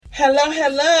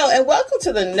Hello, and welcome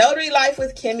to the Notary Life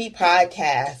with Kimmy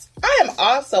podcast. I am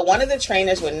also one of the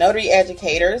trainers with Notary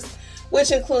Educators,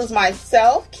 which includes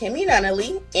myself, Kimmy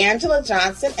Nunnally, Angela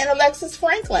Johnson, and Alexis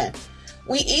Franklin.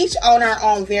 We each own our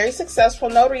own very successful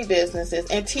notary businesses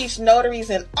and teach notaries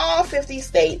in all 50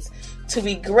 states to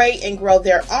be great and grow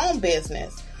their own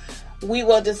business. We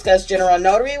will discuss general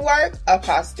notary work,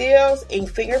 apostilles,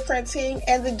 ink fingerprinting,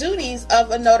 and the duties of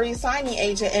a notary signing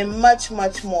agent, and much,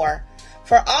 much more.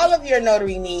 For all of your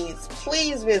notary needs,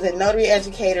 please visit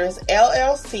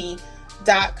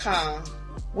notaryeducatorsllc.com.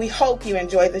 We hope you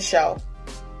enjoy the show,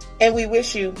 and we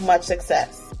wish you much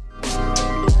success.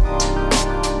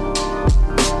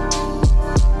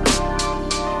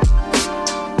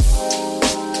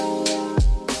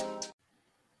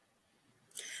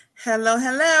 Hello,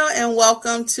 and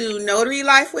welcome to Notary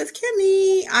Life with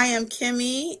Kimmy. I am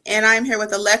Kimmy, and I'm here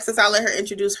with Alexis. I'll let her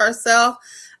introduce herself.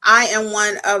 I am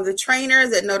one of the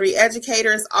trainers at Notary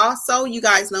Educators. Also, you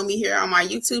guys know me here on my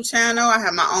YouTube channel. I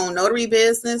have my own notary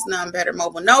business, None Better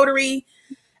Mobile Notary,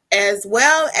 as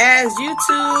well as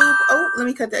YouTube. Oh, let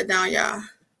me cut that down, y'all.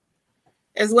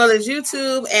 As well as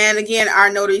YouTube, and again, our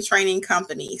notary training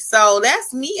company. So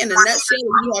that's me in a nutshell.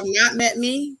 If you have not met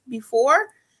me before,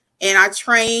 and I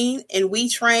train and we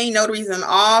train notaries in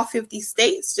all 50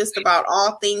 states, just about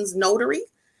all things notary.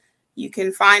 You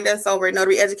can find us over at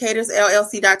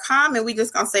notaryeducatorsllc.com, and we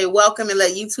just going to say welcome and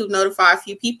let YouTube notify a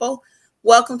few people.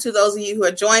 Welcome to those of you who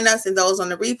are joining us and those on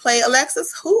the replay.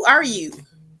 Alexis, who are you?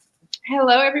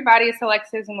 Hello, everybody. It's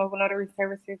Alexis, Mobile Notary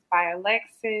Services by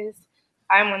Alexis.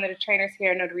 I'm one of the trainers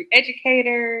here at Notary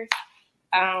Educators.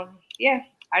 I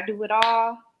do it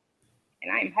all,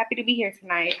 and I am happy to be here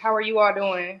tonight. How are you all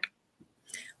doing?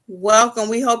 Welcome.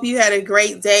 We hope you had a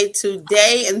great day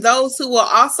today. And those who will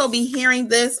also be hearing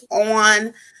this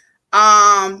on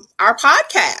our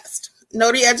podcast.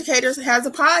 Notary Educators has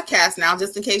a podcast now,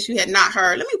 just in case you had not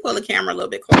heard. Let me pull the camera a little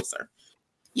bit closer.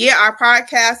 Yeah, our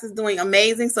podcast is doing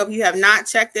amazing. So if you have not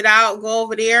checked it out, go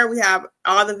over there. We have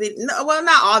all the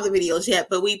not all the videos yet,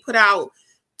 but we put out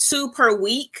 2 per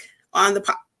week on the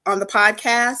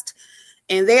podcast.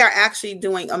 And they are actually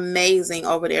doing amazing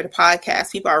over there, the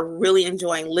podcast. People are really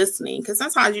enjoying listening because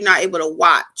sometimes you're not able to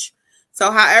watch.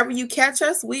 So however you catch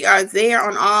us, we are there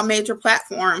on all major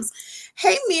platforms.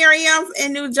 Hey, Miriam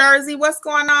in New Jersey, what's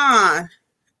going on?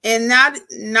 And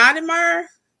Nadimar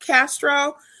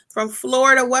Castro from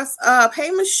Florida, what's up?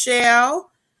 Hey,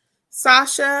 Michelle.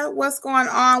 Sasha, what's going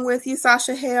on with you?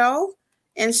 Sasha Hill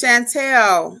and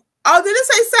Chantel. Oh, did it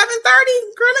say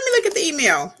 7:30? Girl, let me look at the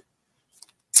email.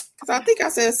 I think I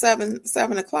said 7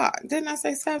 o'clock. Didn't I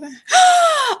say 7?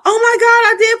 Oh my God,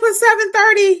 I did put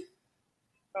 7:30.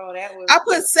 Oh, I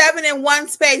put 7 in one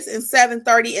space and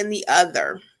 7:30 in the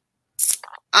other.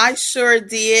 I sure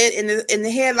did. In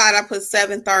the headline, I put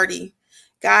 7:30.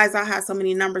 Guys, I have so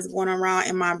many numbers going around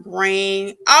in my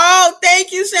brain. Oh,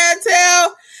 thank you,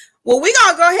 Chantel. Well, we're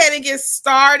going to go ahead and get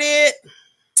started.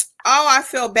 Oh, I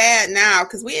feel bad now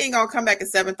because we ain't going to come back at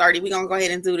 7:30. We're going to go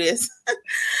ahead and do this.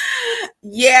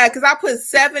 Yeah, because I put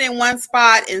 7 in one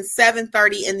spot and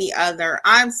 7:30 in the other.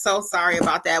 I'm so sorry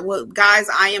about that. Well, guys,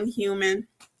 I am human.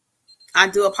 I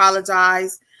do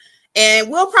apologize.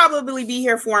 And we'll probably be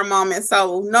here for a moment,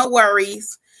 so no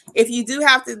worries. If you do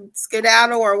have to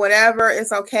skedaddle or whatever,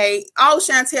 it's okay. Oh,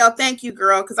 Chantel, thank you,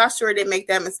 girl, because I sure did make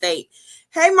that mistake.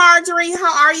 Hey, Marjorie,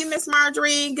 how are you, Miss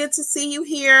Marjorie? Good to see you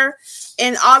here.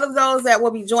 And all of those that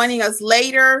will be joining us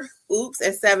later,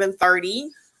 at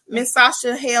 7:30. Miss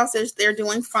Sasha Hale says they're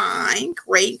doing fine.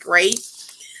 Great.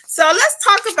 So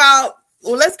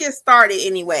let's get started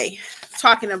anyway,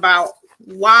 talking about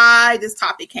why this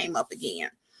topic came up again.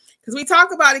 Because we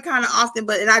talk about it kind of often,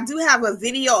 and I do have a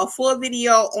full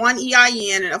video on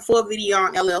EIN and a full video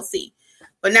on LLC.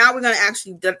 But now we're going to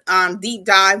actually deep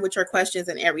dive with your questions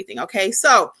and everything. Okay,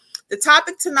 so the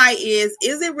topic tonight is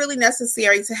it really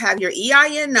necessary to have your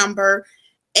EIN number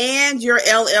and your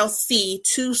LLC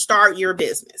to start your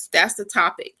business? That's the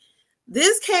topic.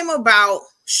 This came about,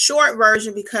 short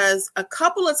version, because a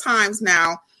couple of times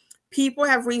now, people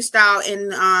have reached out,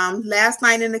 and last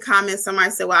night in the comments,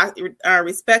 somebody said, well, I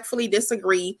respectfully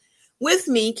disagree with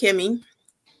me, Kimmy,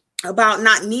 about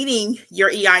not needing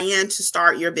your EIN to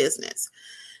start your business.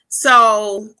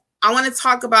 So I want to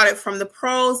talk about it from the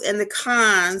pros and the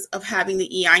cons of having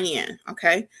the EIN,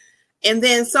 okay? And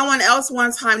then someone else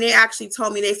one time, they actually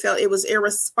told me they felt it was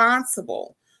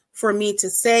irresponsible for me to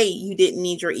say you didn't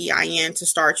need your EIN to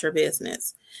start your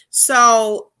business.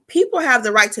 So people have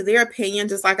the right to their opinion,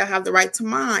 just like I have the right to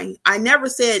mine. I never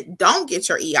said don't get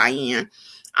your EIN.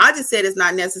 I just said it's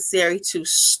not necessary to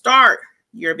start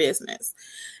your business.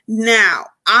 Now,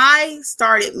 I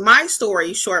started my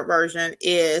story, short version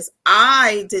is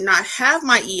I did not have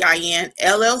my EIN,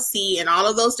 LLC, and all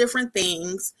of those different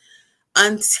things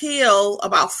until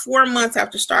about 4 months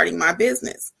after starting my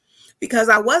business, because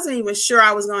I wasn't even sure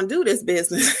I was going to do this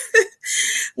business.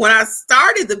 When I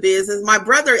started the business, my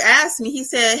brother asked me, he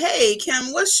said, "Hey,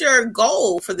 Kim, what's your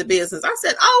goal for the business?" I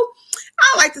said, "Oh,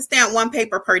 I like to stamp one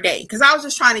paper per day," because I was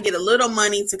just trying to get a little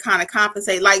money to kind of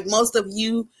compensate. Like most of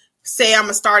you say, I'm going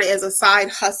to start it as a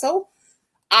side hustle.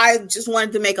 I just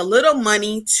wanted to make a little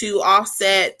money to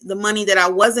offset the money that I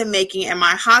wasn't making at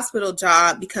my hospital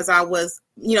job because I was,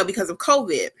 because of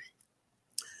COVID.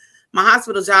 My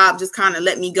hospital job just kind of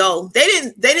let me go. They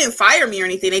didn't fire me or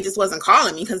anything. They just wasn't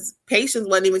calling me because patients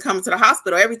wasn't even coming to the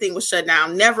hospital. Everything was shut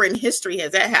down. Never in history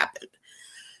has that happened.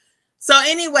 So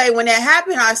anyway, when that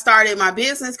happened, I started my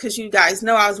business because you guys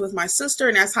know I was with my sister,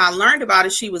 and that's how I learned about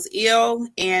it. She was ill,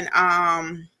 and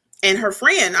her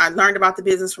friend, I learned about the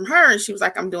business from her, and she was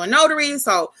like, "I'm doing notary."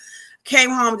 So came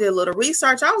home, did a little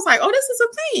research. I was like, "Oh, this is a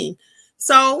thing."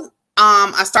 So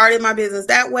I started my business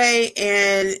that way,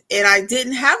 and I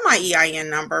didn't have my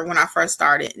EIN number when I first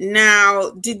started.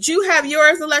 Now, did you have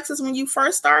yours, Alexis, when you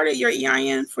first started your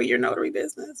EIN for your notary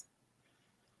business?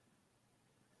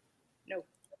 No,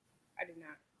 I did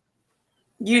not.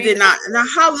 You did not. Now,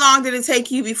 how long did it take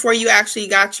you before you actually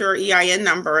got your EIN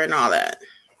number and all that?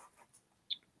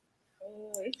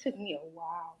 It took me a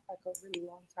while, like a really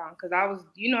long time, because I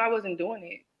wasn't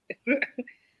doing it.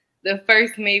 The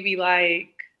first maybe like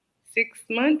 6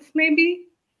 months, maybe.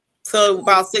 So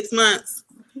about 6 months.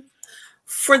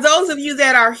 For those of you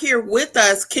that are here with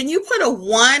us, can you put a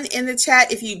 1 in the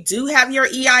chat if you do have your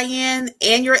EIN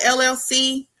and your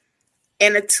LLC,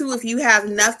 and a 2 if you have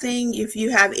nothing, if you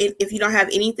don't have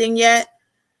anything yet?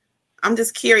 I'm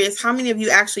just curious, how many of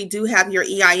you actually do have your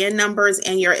EIN numbers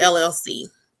and your LLC?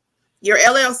 Your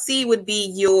LLC would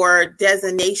be your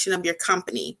designation of your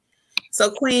company.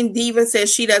 So Queen Diva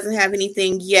says she doesn't have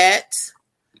anything yet.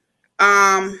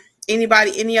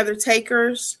 Anybody, any other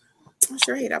takers? I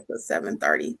sure hate I put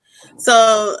 7:30.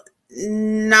 So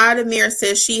Nadamir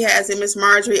says she has, and Miss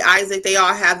Marjorie, Isaac, they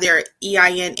all have their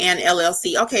EIN and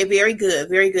LLC. Okay, very good,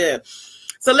 very good.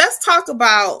 So let's talk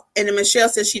about, and then Michelle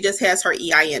says she just has her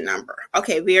EIN number.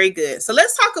 Okay, very good. So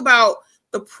let's talk about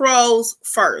the pros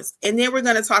first, and then we're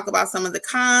going to talk about some of the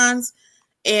cons,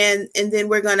 and then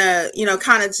we're going to,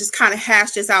 kind of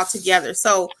hash this out together.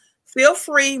 So feel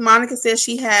free. Monica says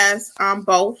she has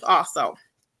both also.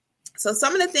 So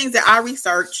some of the things that I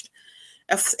researched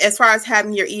as far as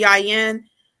having your EIN,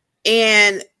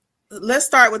 and let's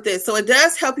start with this. So it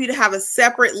does help you to have a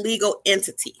separate legal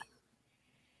entity.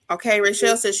 Okay,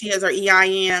 Rachelle says she has her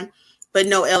EIN, but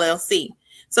no LLC.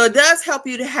 So it does help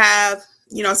you to have,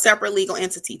 separate legal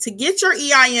entity. To get your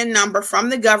EIN number from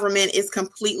the government is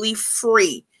completely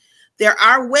free. There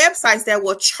are websites that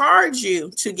will charge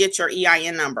you to get your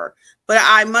EIN number. But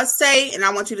I must say, and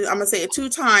I'm going to say it 2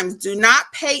 times, do not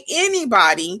pay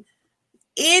anybody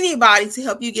to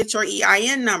help you get your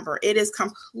EIN number. It is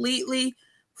completely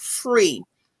free.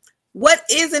 What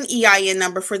is an EIN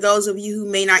number for those of you who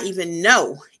may not even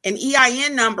know? An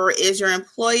EIN number is your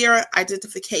employer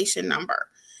identification number.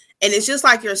 And it's just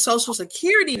like your social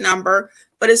security number,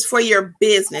 but it's for your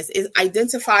business. It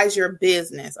identifies your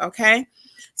business, okay?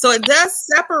 So it does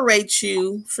separate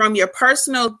you from your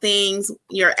personal things,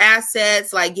 your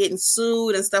assets, like getting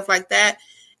sued and stuff like that,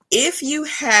 if you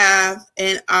have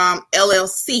an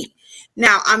LLC.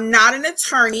 Now, I'm not an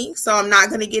attorney, so I'm not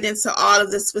going to get into all of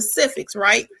the specifics,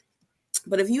 right?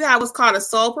 But if you have what's called a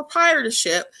sole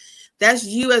proprietorship, that's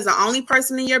you as the only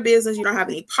person in your business. You don't have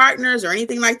any partners or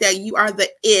anything like that. You are the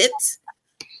it,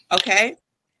 okay?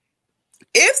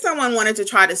 If someone wanted to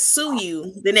try to sue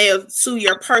you, then they'll sue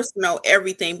your personal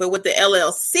everything. But with the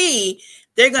LLC,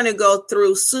 they're going to go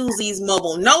through Susie's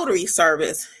Mobile Notary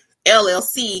Service,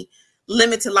 LLC,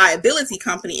 limited liability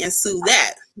company, and sue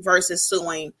that versus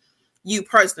suing you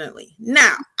personally.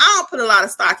 Now, I don't put a lot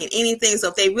of stock in anything. So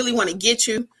if they really want to get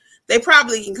you, they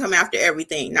probably can come after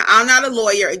everything. Now, I'm not a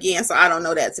lawyer again, so I don't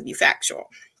know that to be factual.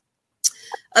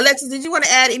 Alexis, did you want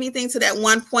to add anything to that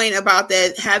one point about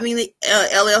that having the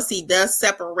LLC does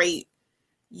separate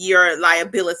your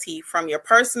liability from your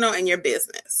personal and your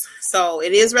business? So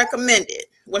it is recommended.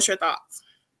 What's your thoughts?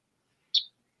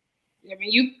 I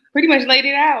mean, you pretty much laid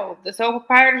it out. The sole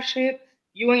proprietorship,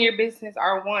 you and your business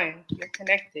are one. You're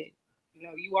connected.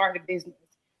 You are the business.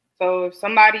 So if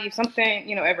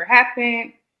something, ever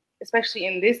happened, especially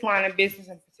in this line of business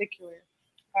in particular,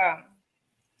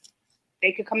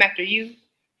 they could come after you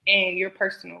and your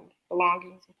personal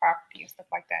belongings and property and stuff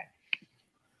like that.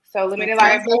 So limited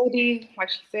liability,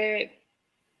 like she said,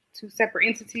 two separate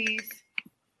entities.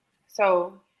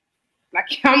 So, like,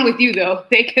 I'm with you though.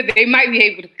 They might be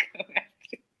able to come after.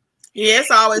 Yeah,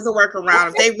 it's always a workaround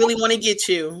if they really want to get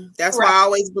you. That's Right. why I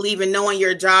always believe in knowing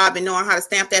your job and knowing how to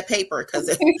stamp that paper. Because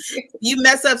if you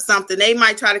mess up something, they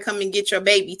might try to come and get your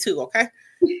baby too. Okay,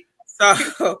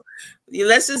 so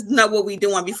let's just know what we're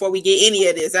doing before we get any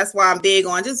of this. That's why I'm big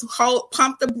on just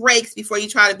pump the brakes before you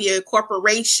try to be a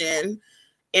corporation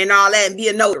and all that and be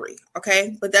a notary.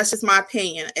 Okay, but that's just my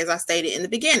opinion, as I stated in the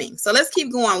beginning. So let's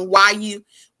keep going.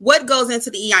 What goes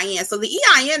into the EIN? So the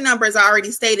EIN number, as I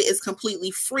already stated, is completely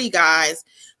free, guys.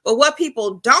 But what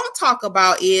people don't talk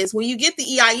about is when you get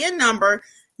the EIN number,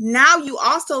 now you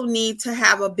also need to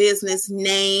have a business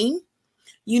name.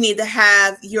 You need to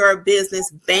have your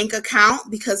business bank account,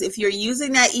 because if you're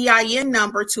using that EIN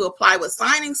number to apply with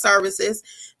signing services,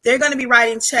 they're going to be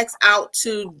writing checks out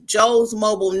to Joe's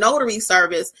Mobile Notary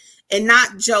Service and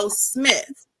not Joe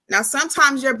Smith. Now,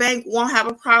 sometimes your bank won't have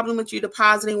a problem with you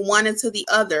depositing one into the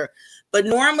other. But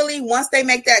normally, once they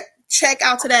make that check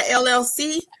out to that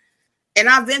LLC, and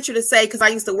I venture to say, because I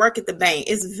used to work at the bank,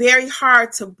 it's very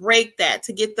hard to break that,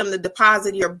 to get them to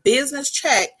deposit your business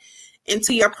check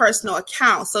into your personal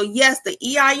account. So yes, the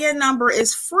EIN number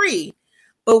is free,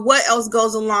 but what else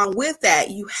goes along with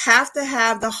that? You have to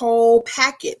have the whole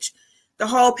package. The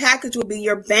whole package will be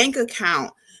your bank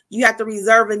account. You have to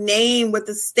reserve a name with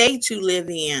the state you live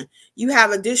in. You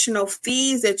have additional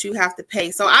fees that you have to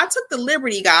pay. So I took the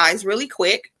liberty, guys, really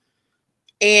quick,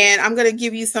 and I'm going to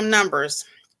give you some numbers.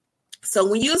 So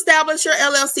when you establish your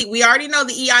LLC, we already know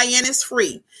the EIN is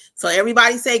free. So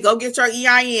everybody say, go get your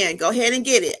EIN. Go ahead and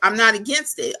get it. I'm not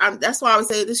against it. That's why I would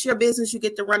say this is your business. You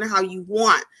get to run it how you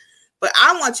want. But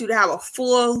I want you to have a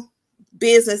full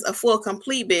business, a full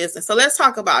complete business. So let's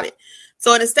talk about it.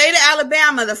 So in the state of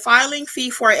Alabama, the filing fee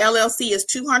for an LLC is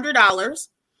 $200.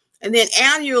 And then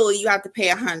annually, you have to pay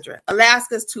 $100.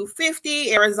 Alaska is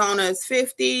 $250. Arizona is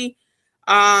 $50.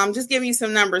 Just giving you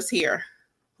some numbers here.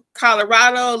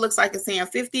 Colorado looks like it's saying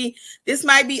 $50. This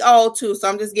might be old too, so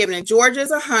I'm just giving it. Georgia's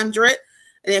 $100,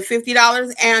 and then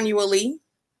 $50 annually.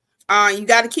 You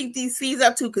got to keep these fees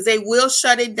up too, because they will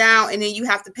shut it down, and then you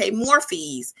have to pay more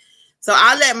fees. So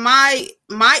I let my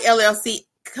LLC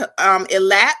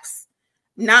elapse,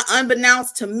 not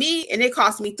unbeknownst to me, and it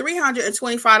cost me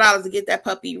 $325 to get that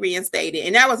puppy reinstated,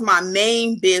 and that was my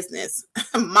main business,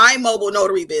 my mobile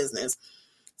notary business.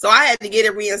 So I had to get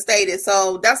it reinstated.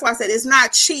 So that's why I said it's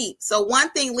not cheap. So one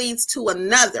thing leads to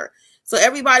another. So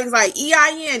everybody's like,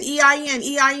 EIN, EIN,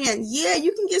 EIN. Yeah,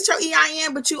 you can get your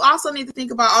EIN, but you also need to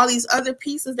think about all these other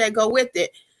pieces that go with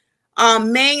it.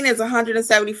 Maine is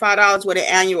 $175 with an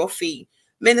annual fee.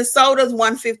 Minnesota is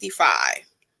 $155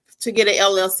 to get an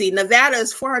LLC. Nevada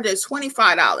is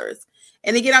 $425.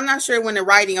 And again, I'm not sure when the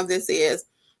writing of this is,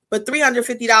 but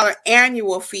 $350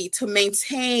 annual fee to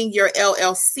maintain your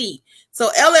LLC. So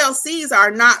LLCs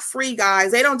are not free,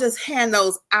 guys. They don't just hand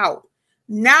those out.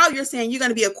 Now you're saying you're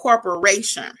going to be a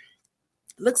corporation.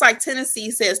 Looks like Tennessee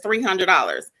says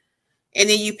 $300. And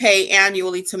then you pay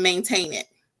annually to maintain it.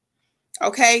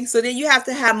 Okay, so then you have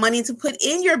to have money to put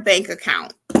in your bank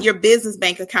account, your business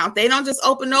bank account. They don't just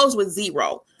open those with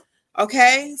zero.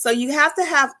 Okay, so you have to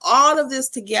have all of this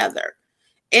together.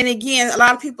 And again, a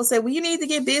lot of people say, well, you need to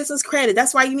get business credit.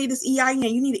 That's why you need this EIN.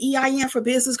 You need an EIN for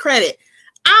business credit.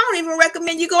 I don't even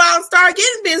recommend you go out and start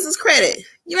getting business credit.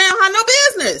 You don't have no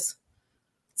business.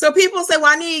 So people say,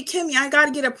 well, Kimmy, I got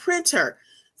to get a printer.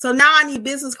 So now I need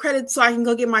business credit so I can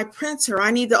go get my printer. I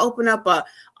need to open up a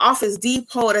Office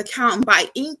Depot account and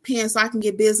buy ink pens so I can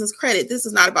get business credit. This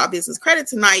is not about business credit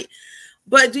tonight.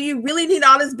 But do you really need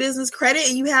all this business credit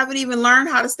and you haven't even learned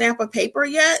how to stamp a paper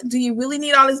yet? Do you really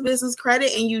need all this business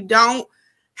credit and you don't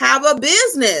have a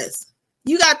business?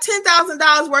 You got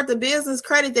 $10,000 worth of business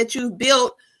credit that you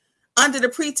built under the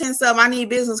pretense of I need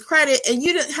business credit, and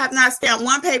you have not stamped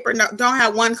one paper, don't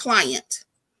have one client.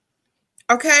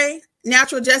 Okay.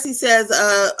 Natural Jesse says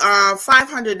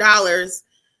 $500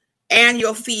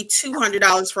 annual fee,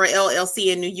 $200 for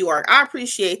LLC in New York. I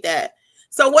appreciate that.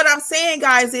 So what I'm saying,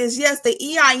 guys, is yes, the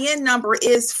EIN number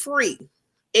is free.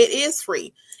 It is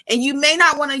free. And you may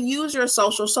not want to use your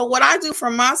social. So what I do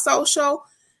for my social,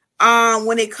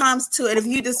 when it comes to it, if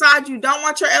you decide you don't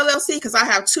want your LLC, because I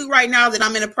have two right now that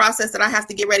I'm in a process that I have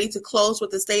to get ready to close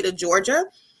with the state of Georgia.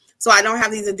 So I don't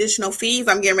have these additional fees.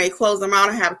 I'm getting ready to close them out.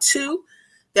 I have two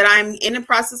that I'm in the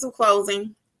process of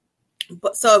closing.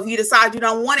 But so if you decide you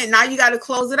don't want it, now you got to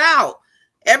close it out.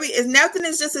 Nothing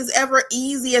is just as ever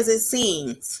easy as it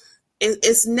seems.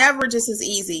 It's never just as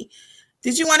easy.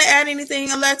 Did you want to add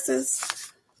anything,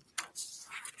 Alexis?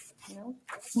 No.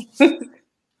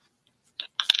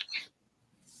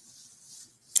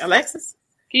 Alexis?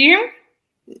 Can you hear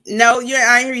me? No, I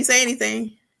didn't hear you say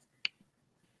anything.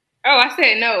 Oh, I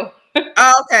said no.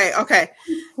 Oh, okay.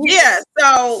 Yeah,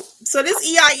 so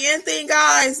this EIN thing,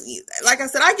 guys, like I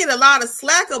said, I get a lot of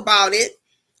slack about it,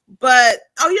 but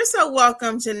you're so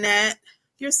welcome, Jeanette.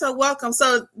 You're so welcome.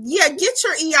 So yeah, get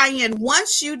your EIN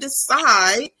once you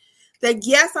decide that,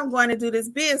 yes, I'm going to do this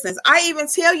business. I even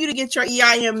tell you to get your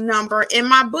EIN number in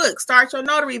my book, Start Your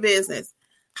Notary Business,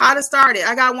 how to start it.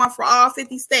 I got one for all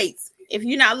 50 states. If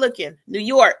you're not looking, New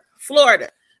York, Florida,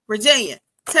 Virginia,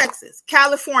 Texas,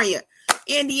 California,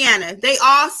 Indiana, they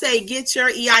all say get your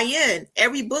EIN.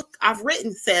 Every book I've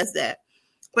written says that.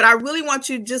 But I really want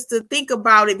you just to think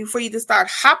about it before you just start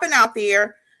hopping out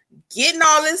there, getting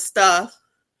all this stuff,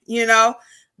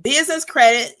 business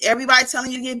credit. Everybody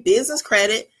telling you to get business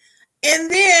credit.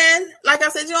 And then, like I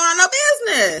said, you don't have no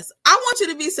business. I want you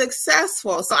to be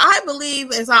successful. So I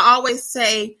believe, as I always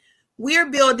say, we're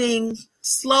building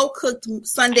slow-cooked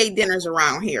Sunday dinners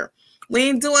around here. We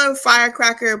ain't doing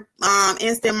firecracker,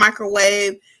 instant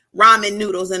microwave ramen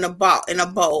noodles in a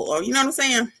bowl, or you know what I'm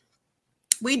saying?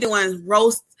 We doing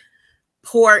roast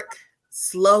pork,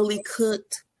 slowly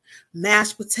cooked,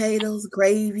 mashed potatoes,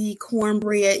 gravy,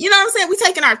 cornbread. You know what I'm saying? We're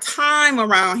taking our time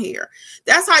around here.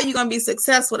 That's how you're going to be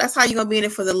successful. That's how you're going to be in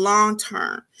it for the long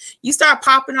term. You start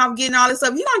popping off, getting all this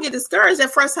stuff, you're going to get discouraged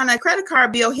that first time that credit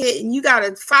card bill hit and you got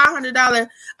a $500,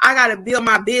 I got to build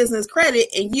my business credit,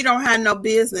 and you don't have no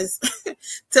business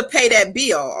to pay that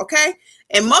bill, okay?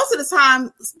 And most of the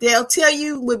time, they'll tell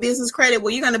you with business credit,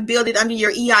 well, you're going to build it under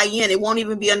your EIN. It won't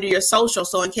even be under your social.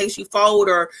 So in case you fold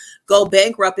or go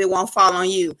bankrupt, it won't fall on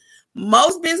you.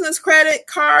 Most business credit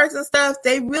cards and stuff,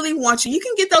 they really want you. You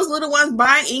can get those little ones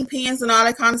buying ink pens and all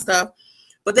that kind of stuff,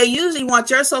 but they usually want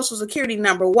your social security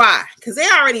number. Why? Because they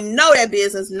already know that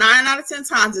business 9 out of 10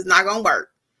 times is not going to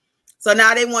work. So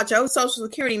now they want your social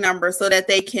security number so that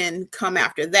they can come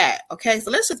after that. Okay, so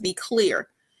let's just be clear.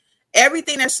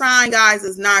 Everything that's shine, guys,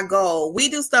 is not gold. We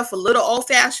do stuff a little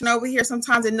old-fashioned over here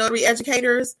sometimes in Notary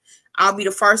Educators. I'll be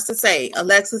the first to say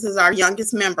Alexis is our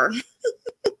youngest member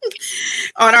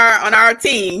on our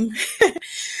team.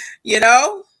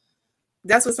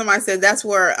 That's what somebody said. That's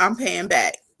where I'm paying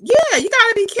back. Yeah, you got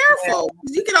to be careful.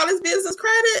 You get all this business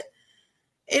credit.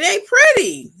 It ain't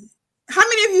pretty. How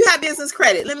many of you have business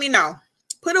credit? Let me know.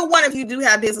 Put a 1 if you do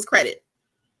have business credit.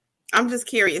 I'm just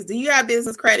curious. Do you have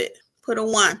business credit? Put a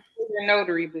 1. Your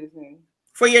notary business.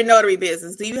 For your notary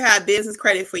business. Do you have business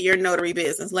credit for your notary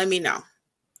business? Let me know.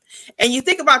 And you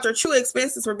think about your true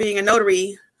expenses for being a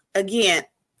notary. Again,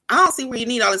 I don't see where you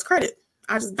need all this credit.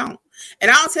 I just don't. And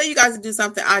I don't tell you guys to do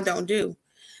something I don't do.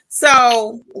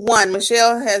 So 1,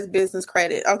 Michelle has business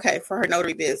credit. Okay, for her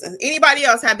notary business. Anybody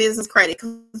else have business credit?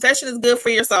 Confession is good for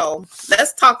your soul.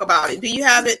 Let's talk about it. Do you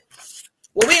have it?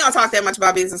 Well, we don't talk that much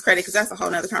about business credit because that's a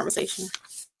whole nother conversation.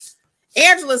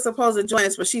 Angela's supposed to join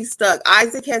us, but she's stuck.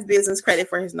 Isaac has business credit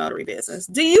for his notary business.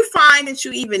 Do you find that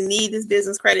you even need this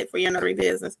business credit for your notary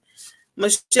business?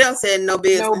 Michelle said no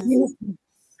business. No business.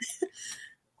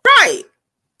 Right.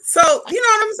 So, you know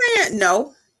what I'm saying?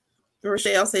 No.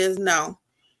 Rochelle says no.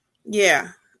 Yeah.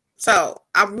 So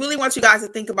I really want you guys to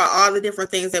think about all the different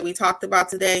things that we talked about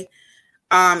today.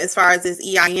 As far as this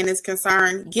EIN is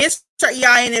concerned, get your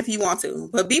EIN if you want to,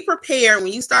 but be prepared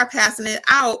when you start passing it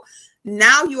out.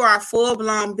 Now you are a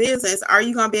full-blown business. Are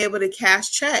you going to be able to cash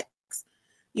checks?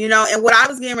 And what I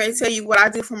was getting ready to tell you, what I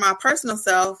do for my personal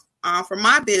self, for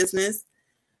my business,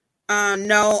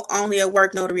 no, only a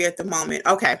work notary at the moment.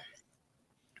 Okay.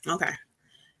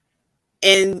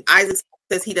 And Isaac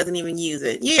says he doesn't even use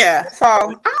it. Yeah, so I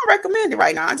don't recommend it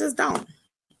right now. I just don't.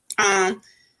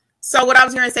 So what I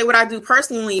was going to say, what I do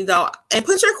personally, though, and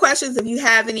put your questions if you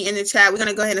have any in the chat. We're going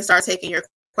to go ahead and start taking your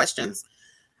questions.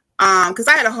 Because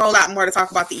I had a whole lot more to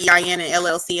talk about the EIN and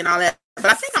LLC and all that, but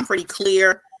I think I'm pretty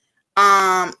clear.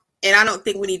 And I don't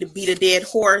think we need to beat a dead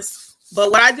horse. But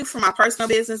what I do for my personal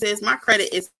business is my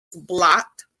credit is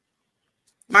blocked.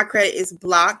 My credit is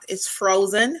blocked. It's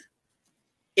frozen.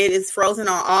 It is frozen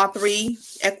on all 3: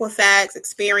 Equifax,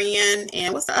 Experian,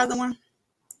 and what's the other one?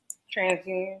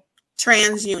 TransUnion.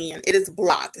 It is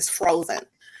blocked. It's frozen.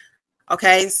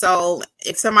 Okay, so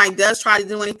if somebody does try to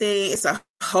do anything, it's a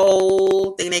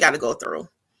whole thing they got to go through.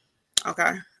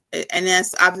 Okay, and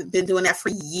I've been doing that for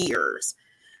years.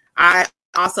 I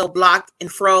also blocked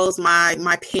and froze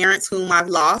my parents whom I've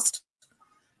lost.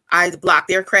 I blocked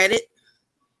their credit.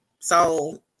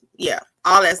 So yeah,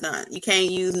 all that's done. You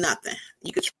can't use nothing.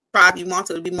 You could try if you want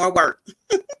to. It'll be more work.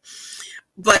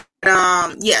 But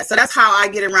yeah, so that's how I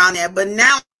get around that. But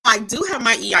now I do have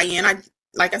my EIN.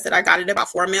 Like I said, I got it about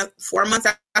 4 months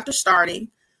after starting.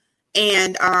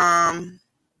 And,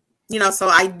 so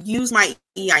I use my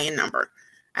EIN number.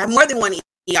 I have more than one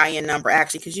EIN number,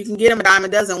 actually, because you can get them a dime a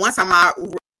dozen. One time I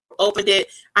opened it,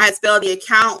 I had spelled the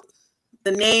account,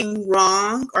 the name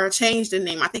wrong, or changed the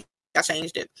name. I think I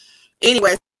changed it.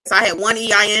 Anyway, so I had one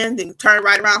EIN, then turned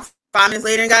right around 5 minutes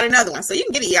later and got another one. So you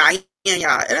can get an EIN,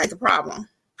 y'all. It ain't a problem.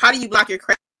 How do you block your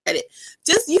credit?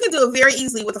 You can do it very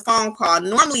easily with a phone call.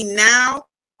 Normally now,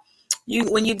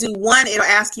 when you do one, it'll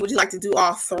ask you, would you like to do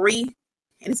all three?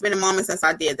 And it's been a moment since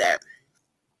I did that.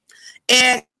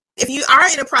 And if you are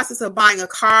in the process of buying a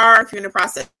car, if you're in the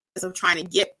process of trying to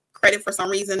get credit for some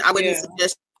reason, I wouldn't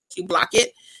suggest you block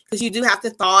it, because you do have to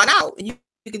thaw it out. You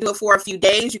can do it for a few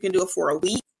days. You can do it for a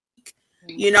week.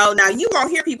 You know, now you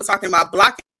won't hear people talking about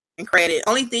blocking credit.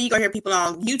 Only thing you're going to hear people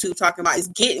on YouTube talking about is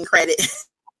getting credit.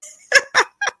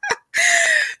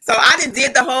 So I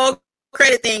did the whole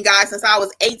credit thing, guys, since I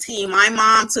was 18. My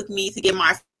mom took me to get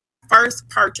my first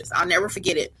purchase. I'll never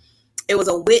forget it. It was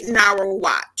a Wittenauer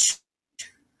watch.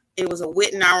 It was a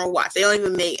Wittenauer watch. They don't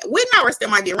even make Wittenauer, still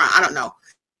might be around. I don't know.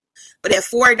 But it had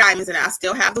 4 diamonds in it. I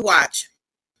still have the watch.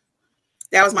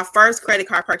 That was my first credit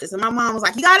card purchase. And my mom was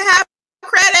like, you got to have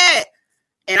credit.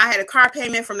 And I had a car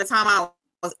payment from the time I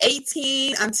was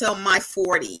 18 until my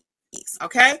 40s.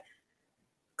 Okay.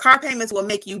 Car payments will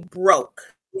make you broke.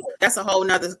 That's a whole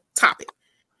nother topic.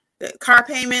 The car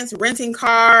payments, renting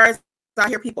cars. I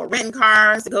hear people renting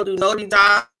cars to go do notary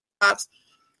jobs.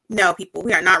 No, people,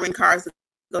 we are not renting cars to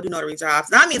go do notary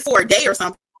jobs. Not I mean for a day or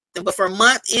something, but for a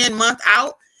month in, month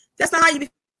out, that's not how you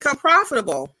become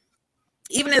profitable.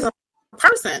 Even as a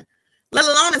person, let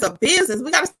alone as a business,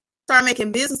 we got to start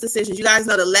making business decisions. You guys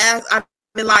know I've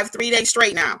been live 3 days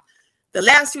straight now. The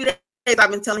last few days I've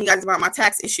been telling you guys about my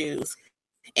tax issues.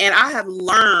 And I have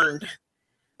learned,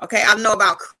 okay, I know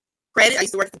about credit. I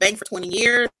used to work at the bank for 20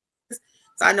 years.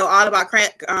 So I know all about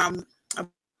credit.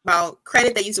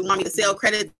 They used to want me to sell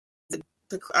credit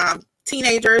to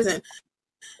teenagers and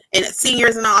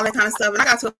seniors and all that kind of stuff. And I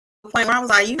got to a point where I was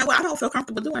like, you know what? I don't feel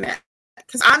comfortable doing that,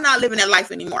 because I'm not living that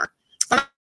life anymore. But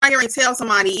I can tell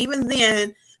somebody, even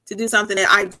then, to do something that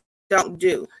I don't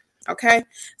do. Okay.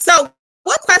 So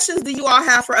what questions do you all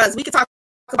have for us? We can talk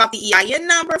about the EIN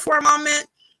number for a moment.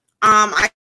 I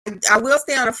will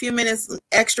stay on a few minutes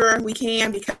extra. We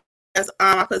can, because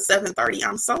I put 7:30.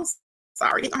 I'm so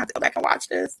sorry. You're going to have to go back and watch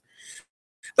this.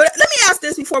 But let me ask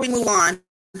this before we move on,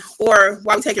 or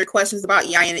while we take your questions about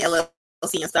EIN and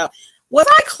LLC and stuff. Was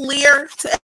I clear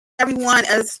to everyone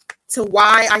as to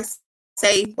why I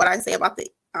say what I say about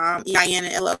the EIN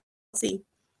and LLC?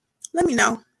 Let me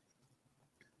know.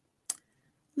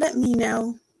 Let me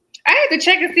know. I had to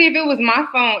check and see if it was my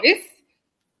phone.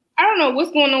 I don't know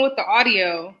what's going on with the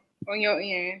audio on your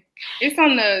end. It's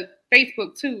on the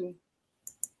Facebook too.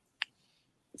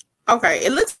 Okay,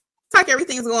 it looks like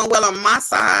everything's going well on my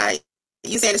side.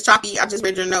 You saying it's choppy? I just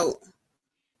read your note.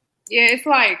 Yeah, it's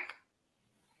like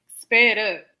sped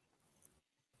up.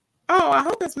 Oh, I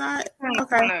hope it's not.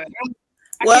 Okay.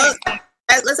 Well,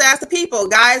 let's ask the people.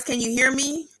 Guys, can you hear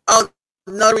me? Oh,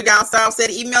 Notary Down South said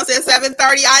email said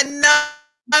 7:30. I know.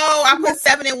 I put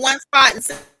 7 in one spot and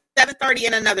 7:30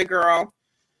 in another, girl.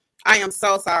 I am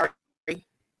so sorry.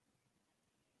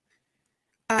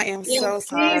 I am so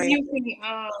sorry. You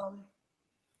can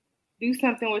do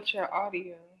something with your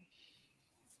audio.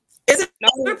 Is it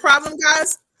a problem,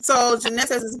 guys? So Jeanette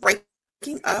says it's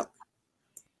breaking up.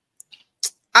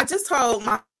 I just told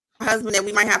my husband that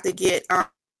we might have to get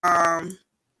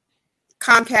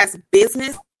Comcast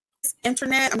business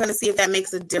internet. I'm going to see if that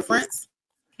makes a difference.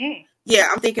 Yeah,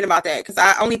 I'm thinking about that, because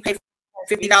I only pay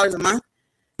 $50 a month.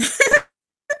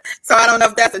 So I don't know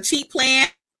if that's a cheap plan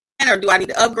or do I need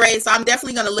to upgrade. So I'm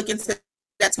definitely going to look into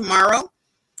that tomorrow.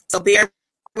 So bear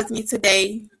with me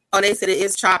today. Oh, they said it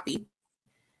is choppy.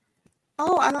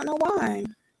 Oh, I don't know why.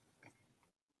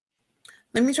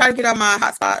 Let me try to get on my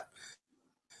hotspot.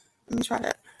 Let me try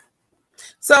that.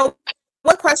 So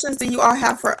what questions do you all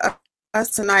have for us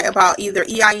tonight about either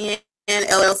EIN,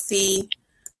 LLC?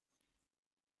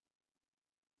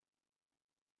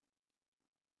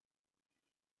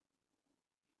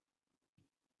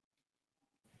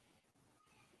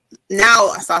 Now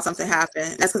I saw something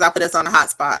happen. That's because I put us on a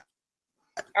hotspot.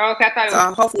 Oh, okay, I thought it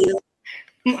was. Hopefully,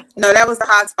 no, that was the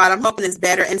hotspot. I'm hoping it's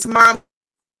better. And tomorrow I'm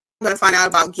going to find out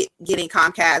about getting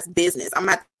Comcast business. I'm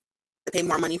going to have to pay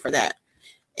more money for that.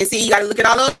 And see, you got to look at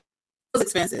all those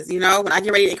expenses, when I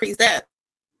get ready to increase that.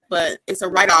 But it's a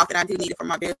write-off, and I do need it for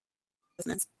my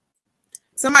business.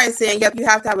 Somebody's saying, yep, you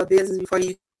have to have a business before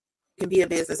you can be a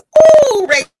business. Oh,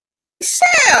 Rachel.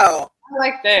 I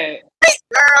like that. Hey,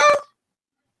 girl.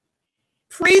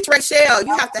 Preach, Rachel.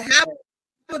 You have to have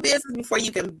a business before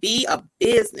you can be a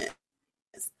business.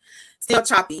 Still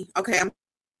choppy. Okay, I'm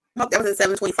hope that was at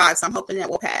 725, so I'm hoping that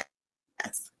will pass.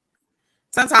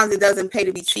 Sometimes it doesn't pay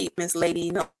to be cheap, Miss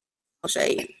Lady. No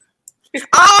shade.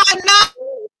 Oh, no,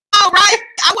 right?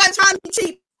 I wasn't trying to be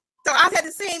cheap. So I've had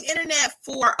the same internet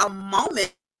for a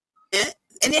moment.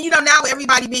 And then, now with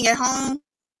everybody being at home,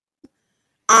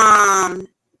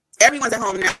 everyone's at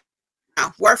home now.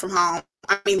 Work from home.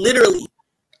 I mean, literally,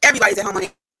 everybody's at home on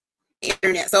the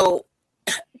internet. So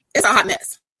it's a hot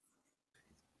mess.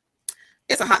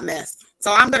 It's a hot mess.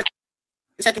 So I'm going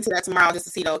to check into that tomorrow just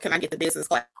to see, though, can I get the business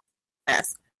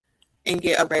class and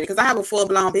get upgraded? Because I have a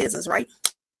full-blown business, right?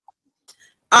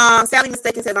 Sally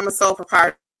Mistaken says I'm a sole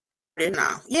proprietor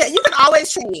now. Yeah, you can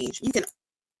always change. You can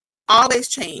always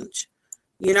change.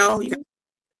 You can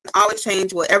always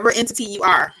change whatever entity you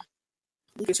are.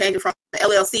 You can change it from the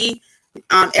LLC.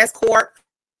 S Corp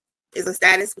is a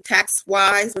status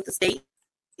tax-wise with the state,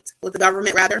 with the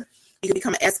government, rather. You can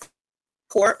become an S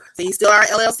Corp. So you still are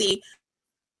LLC,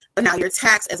 but now you're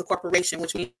taxed as a corporation,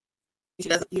 which means you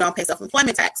don't pay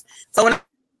self-employment tax. So when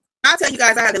I tell you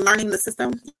guys I have been learning the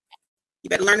system, you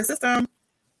better learn the system.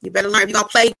 You better learn. If you're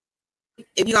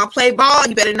gonna play ball,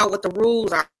 you better know what the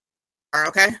rules are.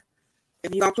 Okay?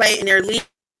 If you're gonna play in their league,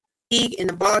 in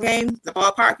the ball game, the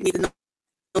ballpark, you need to know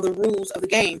the rules of the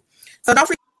game. So don't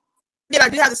forget, I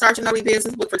do have to start your notary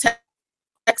business with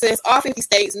Texas, all 50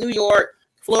 states, New York,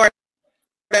 Florida.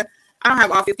 I don't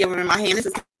have all 50 of them in my hand. This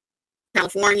is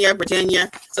California, Virginia.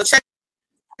 So check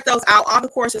those out. All the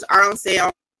courses are on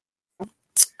sale.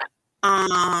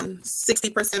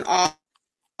 60% off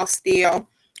still.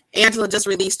 Angela just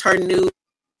released her new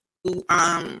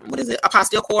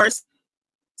apostille course.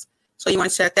 So you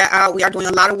want to check that out. We are doing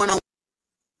a lot of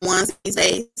one-on-ones these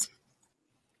days.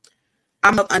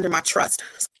 I'm up under my trust.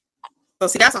 So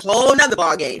see, that's a whole nother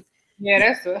ball game. Yeah,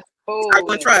 that's a whole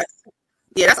trust.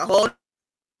 Yeah, that's a whole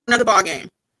nother ball game.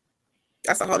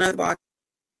 That's a whole nother ball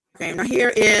game. Now here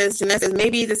is Jeanette says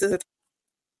maybe this is a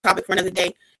topic for another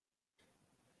day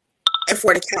and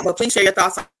for the account, but please share your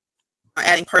thoughts on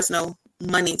adding personal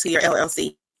money to your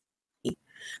LLC.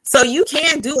 So you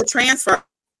can do a transfer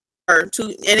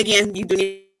to, and again, you do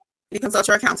need to consult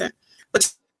your accountant,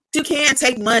 but you can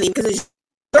take money because it's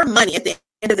your money at the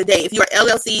end of the day. If you're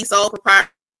LLC, sole proprietor,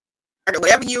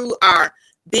 whatever you are,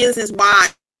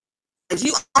 business-wise,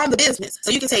 you own the business.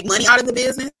 So you can take money out of the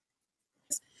business.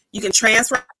 You can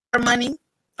transfer money,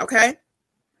 okay?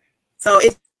 So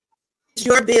it's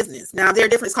your business. Now, there are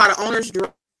different, it's called an owner's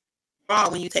draw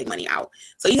when you take money out.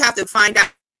 So you have to find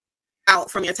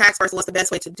out from your tax person what's the best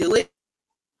way to do it.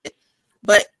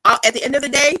 But at the end of the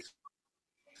day,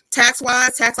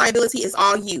 tax-wise, tax liability is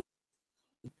all you.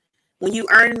 When you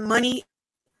earn money,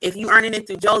 if you earning it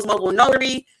through Joe's Mobile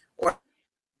Notary or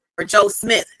Joe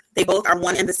Smith, they both are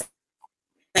one and the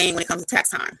same when it comes to tax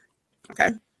time.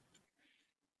 Okay.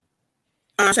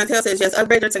 Chantel says, yes,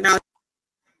 upgrade your technology,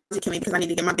 Kimmy, because I need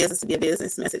to get my business to be a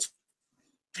business message.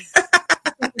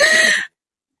 That's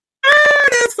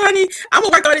funny. I'm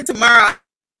going to work on it tomorrow.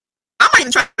 I might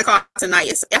even try to call tonight.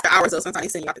 It's after hours, though. Sometimes you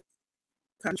send you out the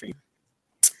country.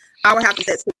 I would have to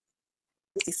set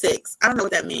 66. I don't know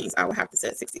what that means. I would have to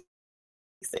set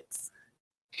 66.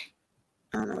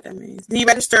 I don't know what that means. Do you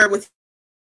register with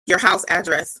your house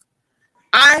address?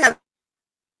 I have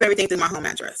everything through my home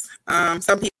address.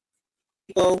 Some people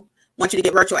want you to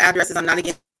get virtual addresses. I'm not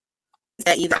against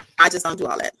that either. I just don't do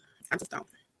all that. I just don't.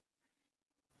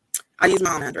 I use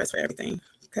my home address for everything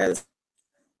because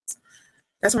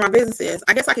that's where my business is.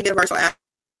 I guess I could get a virtual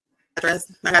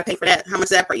address. I gotta pay for that. How much is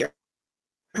that per year?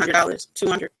 $100,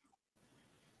 $200.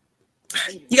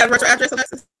 You got a virtual address,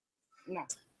 Alexis? No.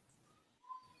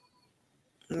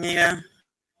 Yeah.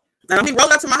 Now don't be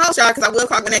rolled up to my house, y'all, because I will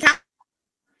call when they count.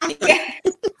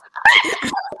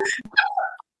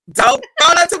 Don't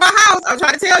roll up to my house. I'm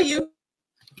trying to tell you.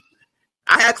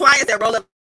 I have clients that roll up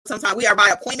sometimes. We are by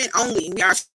appointment only. We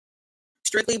are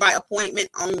strictly by appointment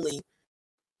only.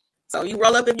 So you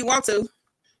roll up if you want to.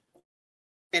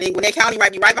 And then when they county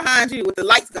might be right behind you with the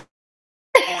lights on.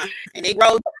 And they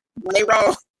roll when they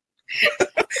roll.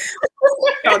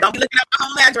 So don't be looking at my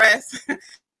home address.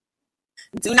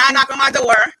 Do not knock on my door.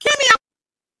 Kimmy, I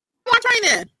want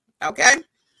training. Okay.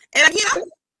 And again, I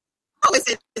always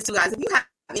say this to you guys, if you have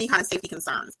any kind of safety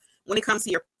concerns when it comes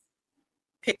to your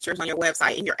pictures on your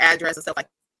website and your address and stuff like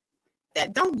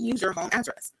that, don't use your home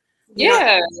address.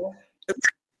 Yeah. If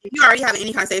you already have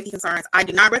any kind of safety concerns, I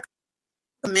do not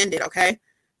recommend it, okay?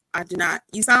 I do not.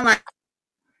 You sound like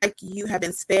you have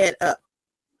been sped up.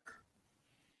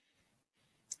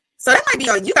 So that might be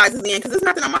on you guys' end because there's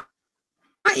nothing on my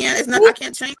end. It's nothing. I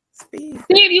can't change the speed.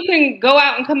 See if you can go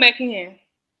out and come back in.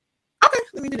 Okay,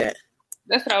 let me do that.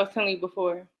 That's what I was telling you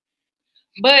before.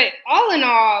 But all in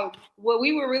all, what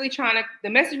we were really the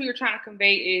message we were trying to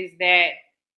convey is that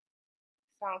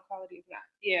sound quality is not.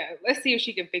 Yeah, let's see if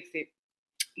she can fix it.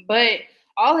 But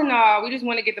all in all, we just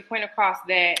want to get the point across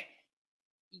that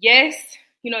yes,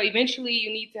 eventually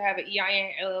you need to have an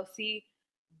EIN LLC,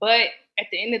 but at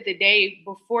the end of the day,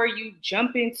 before you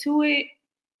jump into it,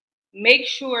 make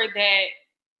sure that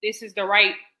this is the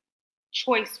right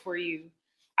choice for you.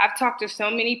 I've talked to so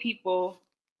many people,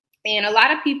 and a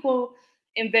lot of people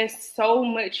invest so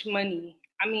much money.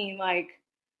 I mean, like,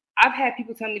 I've had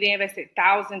people tell me they invested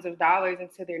thousands of dollars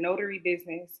into their notary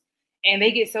business, and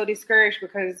they get so discouraged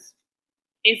because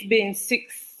it's been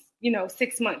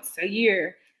 6 months, a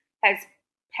year has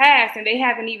passed, and they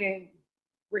haven't even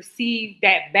received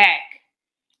that back.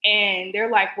 And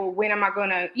they're like, well, when am I going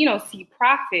to, see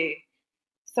profit?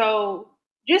 So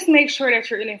just make sure that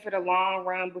you're in it for the long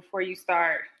run before you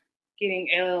start getting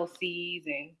LLCs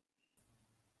and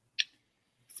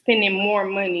spending more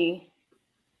money.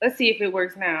 Let's see if it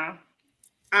works now.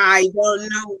 I don't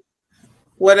know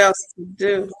what else to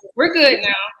do. We're good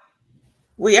now.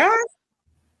 We are?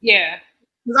 Yeah.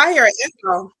 Because I hear an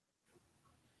echo.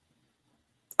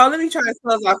 Oh, let me try to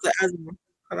close off the other one.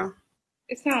 Hold on.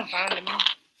 It sounds fine to me.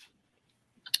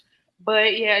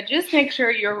 But yeah, just make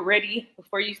sure you're ready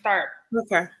before you start.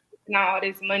 Okay. Not all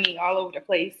this money all over the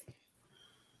place.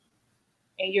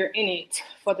 And you're in it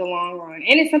for the long run.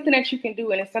 And it's something that you can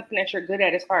do, and it's something that you're good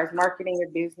at as far as marketing your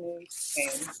business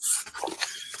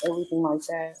and everything like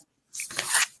that.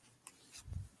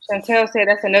 Chantel said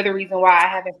that's another reason why I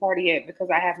haven't started yet, because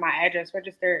I have my address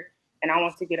registered and I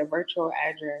want to get a virtual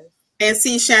address. And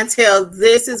see, Chantel,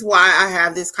 this is why I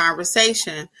have this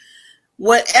conversation.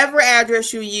 Whatever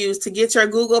address you use to get your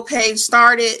Google page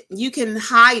started, you can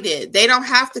hide it. They don't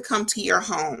have to come to your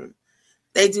home.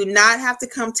 They do not have to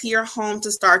come to your home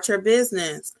to start your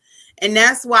business. And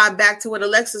that's why, back to what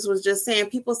Alexis was just saying,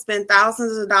 people spend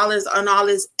thousands of dollars on all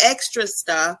this extra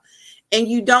stuff, and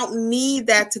you don't need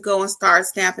that to go and start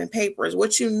stamping papers.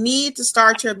 What you need to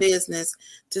start your business,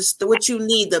 what you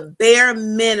need, the bare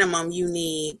minimum you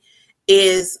need,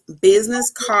 is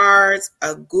business cards,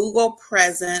 a Google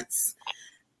presence,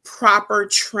 proper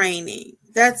training.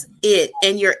 That's it.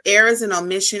 And your errors and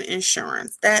omission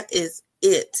insurance. That is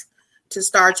it to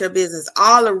start your business.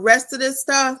 All the rest of this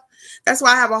stuff, that's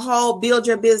why I have a whole Build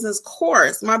Your Business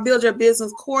course. My Build Your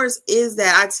Business course is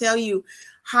that I tell you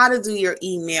how to do your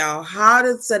email, how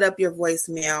to set up your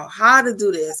voicemail, how to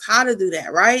do this, how to do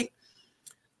that, right?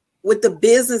 With the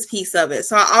business piece of it.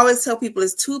 So I always tell people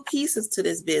there's two pieces to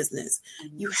this business.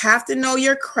 You have to know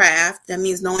your craft. That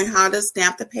means knowing how to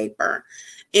stamp the paper.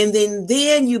 And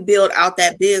then you build out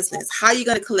that business. How are you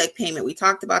going to collect payment? We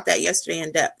talked about that yesterday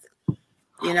in depth.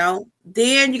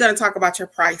 Then you're going to talk about your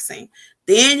pricing.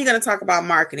 Then you're going to talk about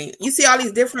marketing. You see all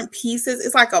these different pieces.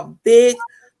 It's like a big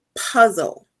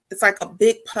puzzle. It's like a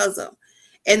big puzzle.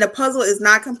 And the puzzle is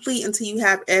not complete until you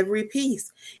have every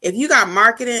piece. If you got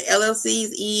marketing,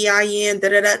 LLCs, EIN,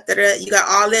 you got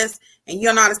all this, and you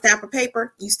don't know how to stamp a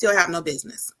paper, you still have no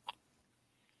business.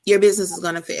 Your business is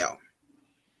going to fail.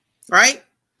 Right?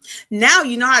 Now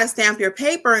you know how to stamp your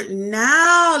paper.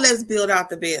 Now let's build out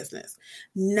the business.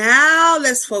 Now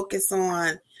let's focus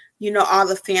on, all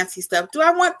the fancy stuff. Do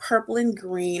I want purple and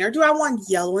green, or do I want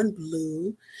yellow and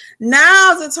blue?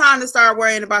 Now's the time to start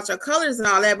worrying about your colors and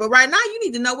all that. But right now you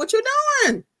need to know what you're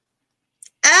doing.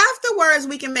 Afterwards,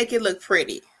 we can make it look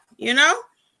pretty.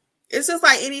 It's just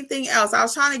like anything else. I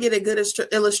was trying to get a good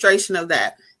illustration of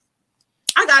that.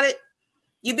 I got it.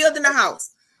 You building a house.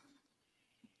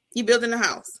 You build the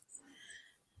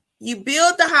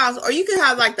house, or you can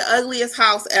have like the ugliest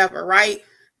house ever, right?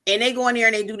 And they go in there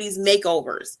and they do these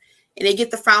makeovers and they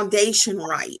get the foundation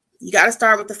right. You got to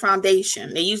start with the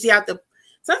foundation. They usually have to,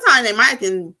 sometimes they might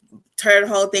can tear the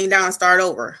whole thing down and start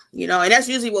over, and that's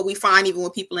usually what we find even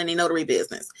with people in the notary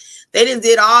business. They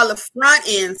did all the front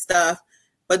end stuff,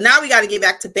 but now we got to get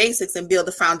back to basics and build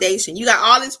the foundation. You got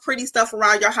all this pretty stuff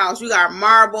around your house. You got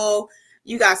marble,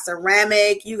 you got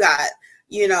ceramic, you got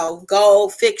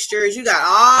gold fixtures, you got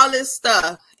all this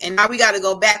stuff. And now we got to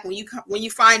go back when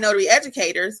you find notary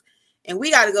educators, and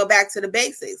we got to go back to the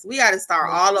basics. We got to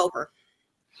start all over.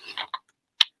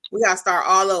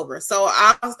 So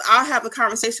I'll have a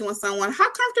conversation with someone.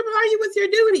 How comfortable are you with your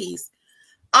duties?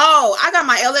 Oh, I got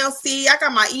my LLC. I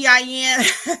got my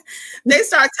EIN. They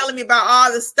start telling me about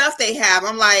all the stuff they have.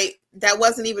 I'm like, that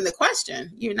wasn't even the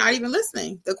question. You're not even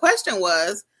listening. The question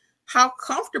was, how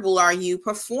comfortable are you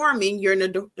performing your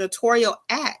notarial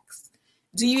acts?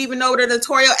 Do you even know what a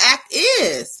notarial act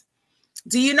is?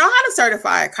 Do you know how to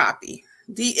certify a copy?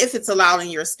 If it's allowed in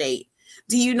your state?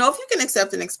 Do you know if you can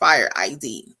accept an expired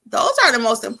ID? Those are the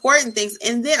most important things.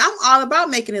 And then I'm all about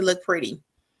making it look pretty.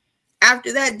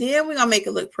 After that, then we're going to make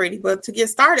it look pretty. But to get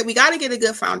started, we got to get a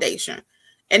good foundation.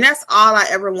 And that's all I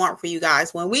ever want for you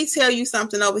guys. When we tell you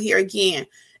something over here again,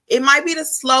 it might be the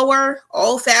slower,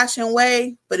 old-fashioned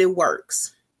way, but it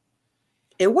works.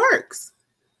 It works.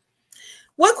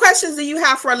 What questions do you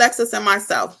have for Alexis and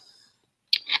myself?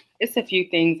 It's a few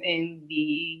things in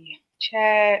the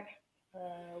chat.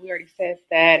 We already said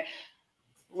that.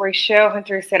 Rachel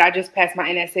Hunter said, I just passed my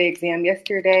NSA exam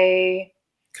yesterday.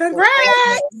 Congrats.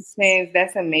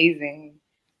 That's amazing.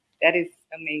 That is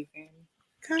amazing.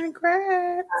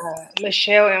 Congrats.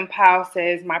 Michelle M. Powell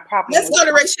says, my problem. Let's go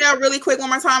to Rachel really quick one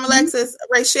more time, Alexis.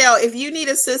 Rachel, if you need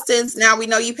assistance, now we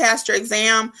know you passed your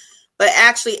exam, but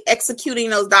actually executing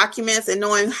those documents and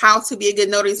knowing how to be a good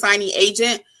notary signing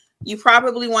agent, you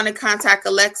probably want to contact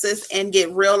Alexis and get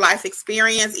real life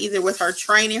experience, either with her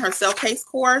training, her self-paced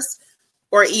course,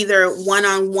 or either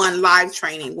one-on-one live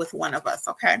training with one of us,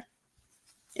 okay?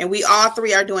 And we all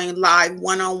three are doing live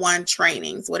one-on-one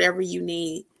trainings, whatever you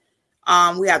need.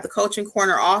 We have the coaching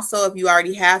corner also. If you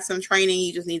already have some training,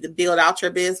 you just need to build out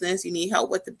your business. You need help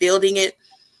with the building it.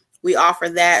 We offer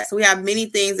that. So we have many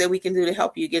things that we can do to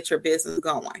help you get your business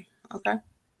going. Okay.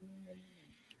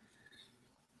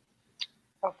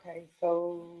 Okay.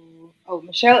 So,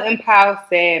 Michelle M. Powell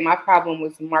said my problem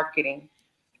was marketing.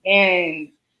 And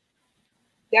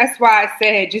that's why I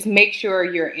said just make sure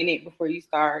you're in it before you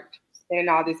start spending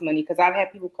all this money. Because I've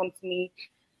had people come to me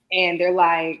and they're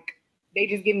like, they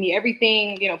just give me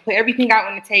everything, put everything out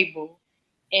on the table.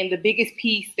 And the biggest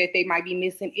piece that they might be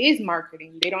missing is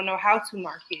marketing. They don't know how to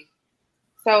market.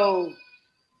 So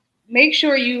make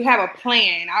sure you have a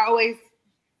plan. I always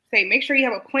say, make sure you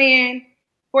have a plan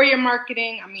for your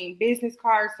marketing. I mean, business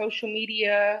cards, social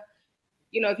media,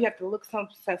 if you have to look some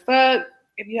stuff up,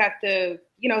 if you have to,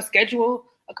 schedule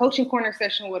a coaching corner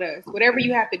session with us, whatever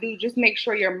you have to do, just make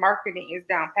sure your marketing is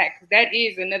down pat. Because that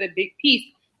is another big piece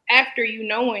after you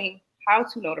knowing how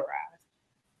to notarize,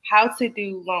 how to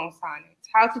do loan signings,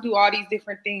 how to do all these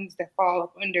different things that fall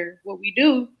up under what we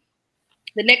do.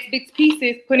 The next big piece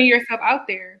is putting yourself out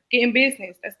there, getting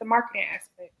business. That's the marketing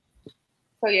aspect.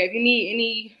 So yeah, if you need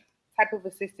any type of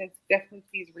assistance, definitely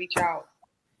please reach out.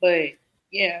 But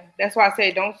yeah, that's why I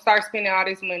said don't start spending all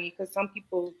this money because some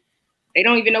people, they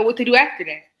don't even know what to do after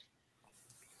that,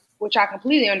 which I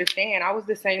completely understand. I was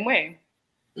the same way.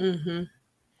 Mm-hmm.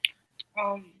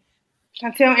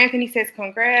 Until Anthony says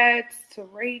congrats to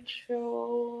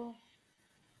Rachel.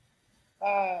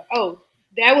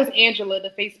 That was Angela,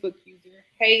 the Facebook user.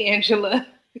 Hey, Angela.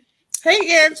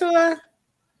 Hey, Angela.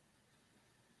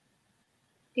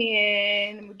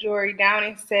 And Majority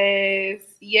Downing says,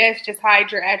 yes, just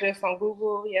hide your address on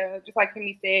Google. Yeah, just like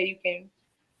Kimmy said,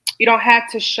 you don't have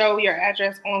to show your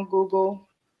address on Google.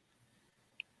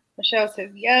 Michelle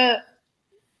says, yeah.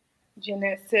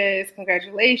 Jeanette says,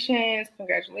 congratulations.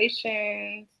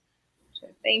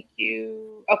 Thank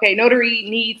you. Okay, Notary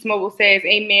Needs Mobile says,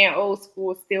 amen, old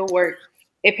school still works.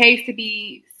 It pays to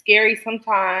be scary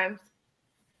sometimes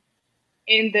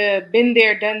in the been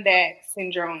there, done that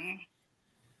syndrome.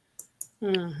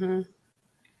 Mm-hmm.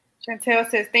 Chantel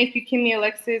says, thank you, Kimmy,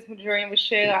 Alexis, Majority, and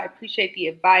Michelle. I appreciate the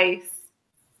advice.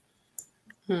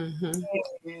 Mm-hmm.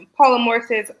 And Paula Moore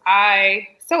says, I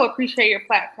so appreciate your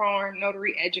platform,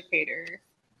 Notary Educator.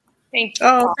 Thank you.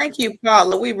 Oh, thank you,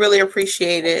 Paula. We really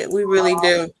appreciate it. We really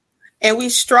do. And we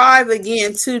strive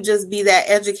again to just be that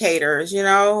educators,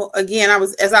 Again,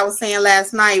 as I was saying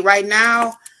last night, right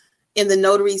now in the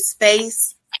notary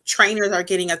space, trainers are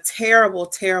getting a terrible,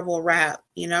 terrible rap,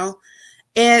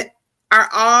 And are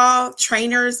all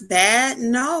trainers bad?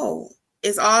 No.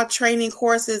 Is all training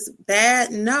courses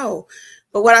bad? No.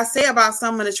 But what I say about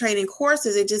some of the training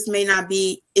courses, it may not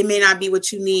be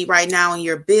what you need right now in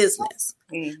your business.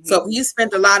 Mm-hmm. So if you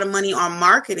spend a lot of money on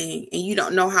marketing and you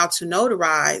don't know how to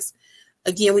notarize,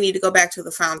 again, we need to go back to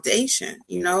the foundation.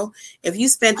 If you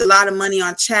spent a lot of money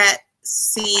on chat,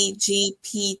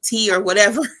 CGPT or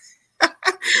whatever,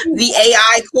 the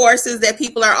AI courses that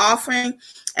people are offering,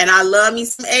 and I love me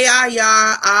some AI,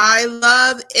 y'all. I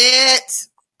love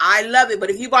it. But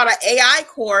if you bought an AI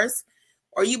course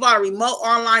or you bought a remote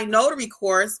online notary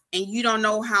course and you don't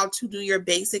know how to do your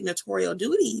basic notarial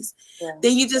duties,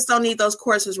 then you just don't need those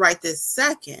courses right this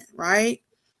second, right?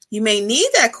 You may need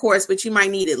that course, but you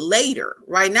might need it later.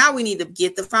 Right now, we need to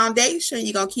get the foundation.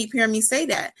 You're going to keep hearing me say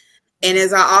that. And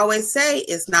as I always say,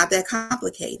 it's not that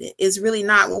complicated. It's really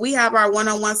not. When we have our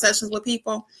one-on-one sessions with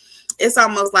people, it's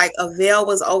almost like a veil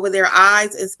was over their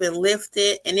eyes. It's been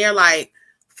lifted. And they're like,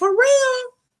 for real?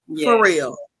 Yeah.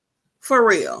 For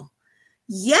real?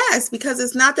 Yes, because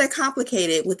it's not that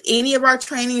complicated. With any of our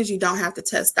trainings, you don't have to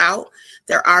test out.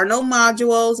 There are no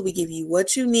modules. We give you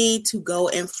what you need to go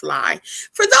and fly.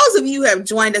 For those of you who have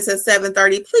joined us at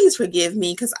 7:30, please forgive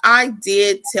me because I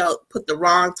did put the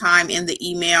wrong time in the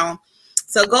email.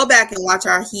 So go back and watch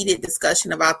our heated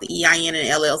discussion about the EIN and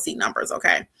LLC numbers,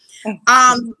 okay?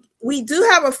 We do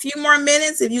have a few more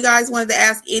minutes. If you guys wanted to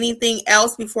ask anything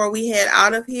else before we head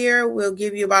out of here, we'll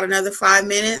give you about another 5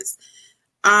 minutes.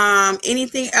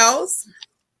 Anything else?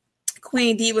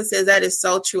 Queen Diva says that is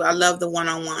so true. I love the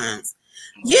one-on-ones.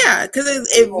 Yeah, because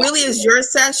it really is your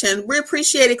session. We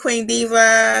appreciate it, Queen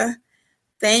Diva.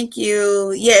 Thank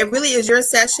you. Yeah, it really is your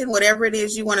session, whatever it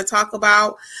is you want to talk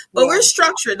about. But we're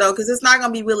structured, though, because it's not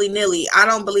going to be willy-nilly. I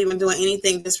don't believe in doing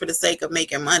anything just for the sake of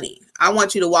making money. I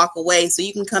want you to walk away so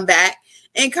you can come back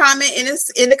and comment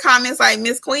in the comments like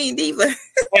Miss Queen Diva.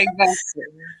 Exactly.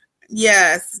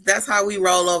 Yes, that's how we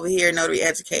roll over here, Notary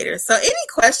Educators. So any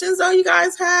questions, though, you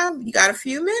guys have? You got a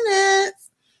few minutes.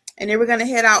 And then we're going to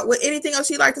head out. With anything else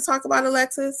you'd like to talk about,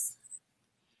 Alexis?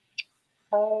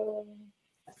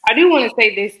 I do want to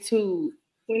say this, too.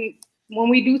 When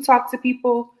we do talk to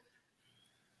people,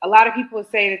 a lot of people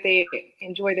say that they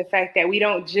enjoy the fact that we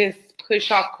don't just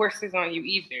push off courses on you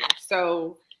either.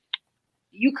 So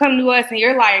you come to us and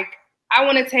you're like, I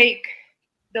want to take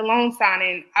the loan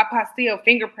signing, apostille,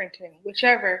 fingerprinting,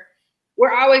 whichever.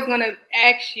 We're always going to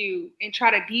ask you and try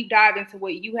to deep dive into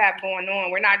what you have going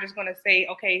on. We're not just going to say,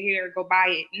 okay, here, go buy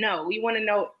it. No, we want to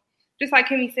know, just like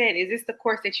Kimmy said, is this the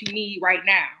course that you need right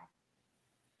now?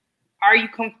 Are you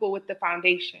comfortable with the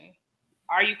foundation?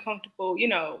 Are you comfortable,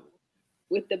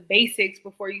 with the basics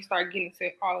before you start getting to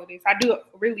all of this? I do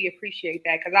really appreciate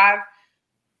that because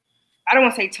I don't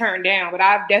want to say turned down, but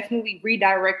I've definitely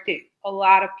redirected a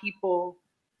lot of people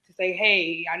to say,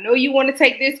 hey, I know you want to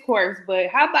take this course, but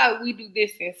how about we do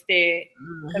this instead?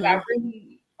 Because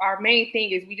our main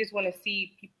thing is we just want to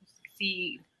see people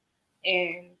succeed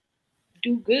and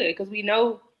do good because we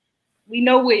know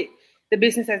what the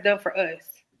business has done for us.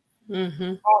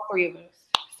 All three of us.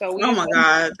 So oh my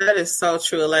God, that is so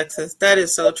true, Alexis. That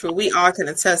is so true. We all can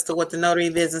attest to what the notary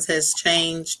business has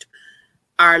changed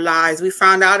our lives. We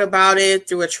found out about it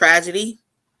through a tragedy.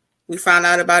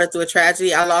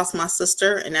 I lost my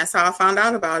sister, and that's how I found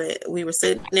out about it. We were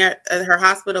sitting there at her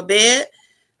hospital bed.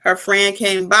 Her friend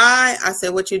came by. I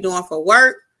said, "What you doing for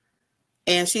work?"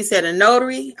 And she said, "A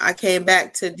notary." I came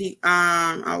back to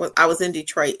I was in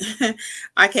Detroit.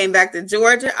 I came back to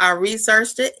Georgia. I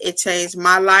researched it. It changed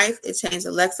my life. It changed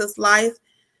Alexis' life,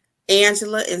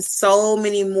 Angela, and so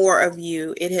many more of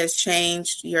you. It has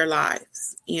changed your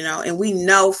lives, and we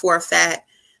know for a fact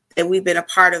that we've been a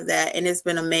part of that, and it's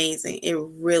been amazing. It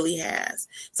really has.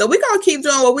 So we're going to keep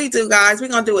doing what we do, guys. We're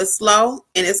going to do it slow,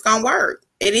 and it's going to work.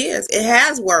 It is. It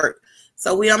has worked.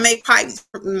 So we don't make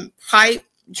pipe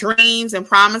dreams and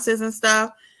promises and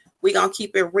stuff. We're going to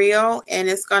keep it real, and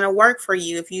it's going to work for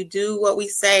you if you do what we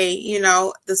say,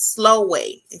 the slow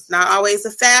way. It's not always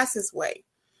the fastest way.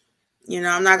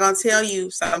 I'm not going to tell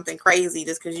you something crazy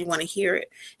just because you want to hear it.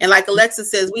 And like Alexa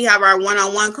says, we have our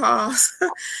one-on-one calls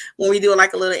when we do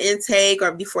like a little intake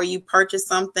or before you purchase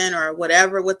something or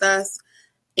whatever with us.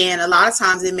 And a lot of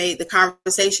times the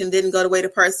conversation didn't go the way the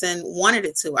person wanted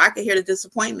it to. I could hear the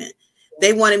disappointment.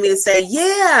 They wanted me to say,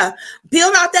 yeah,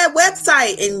 build out that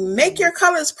website and make your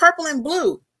colors purple and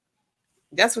blue.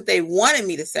 That's what they wanted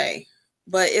me to say.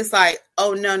 But it's like,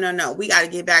 oh, no. We got to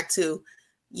get back to,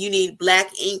 you need black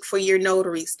ink for your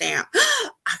notary stamp.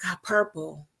 I got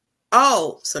purple.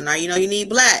 Oh, so now you need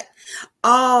black.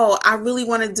 Oh, I really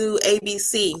want to do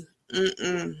ABC.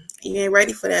 You ain't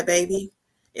ready for that, baby.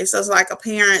 It's just like a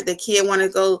parent, the kid want to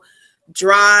go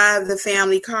drive the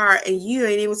family car and you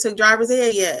ain't even took driver's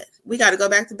ed yet. We got to go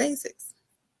back to basics.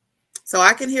 So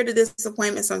I can hear the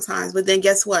disappointment sometimes, but then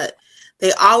guess what?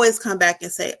 They always come back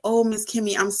and say, oh, Miss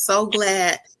Kimmy, I'm so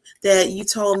glad that you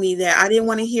told me that. I didn't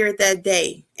want to hear it that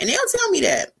day. And they'll tell me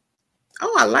that.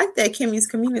 Oh, I like that Kimmy's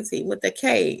community with the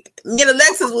K. Me and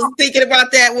Alexis was thinking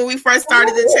about that when we first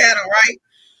started the channel, right?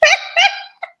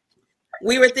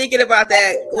 We were thinking about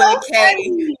that with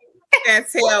K. Can't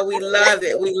tell. We love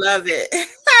it. We love it.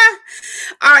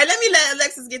 All right, let me let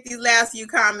Alexis get these last few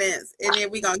comments, and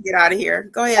then we're going to get out of here.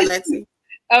 Go ahead, Alexis.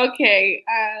 Okay,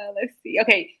 let's see.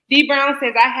 Okay, D. Brown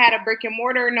says, I had a brick and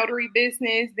mortar notary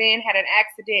business, then had an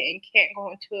accident and can't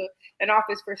go into an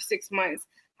office for 6 months.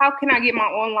 How can I get my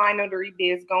online notary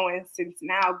biz going since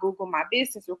now Google My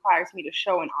Business requires me to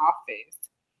show an office?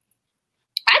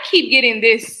 I keep getting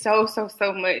this so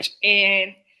much.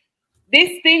 And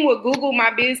this thing with Google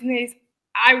My Business,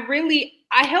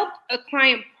 I helped a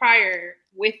client prior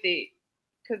with it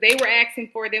because they were asking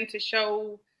for them to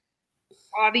show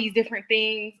all these different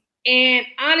things. And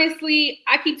honestly,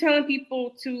 I keep telling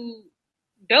people to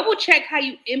double check how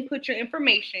you input your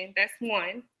information. That's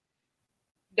one.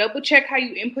 Double check how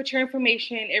you input your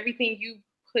information, everything you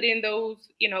put in those,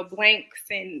 blanks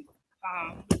and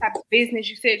what type of business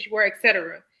you said you were,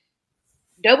 etc.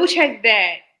 Double check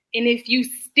that. And if you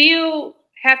still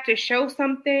have to show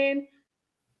something,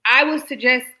 I would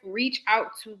suggest reach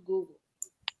out to Google.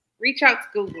 Reach out to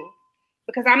Google,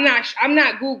 because I'm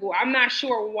not Google. I'm not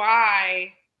sure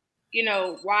why,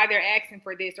 why they're asking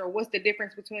for this, or what's the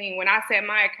difference between when I set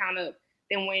my account up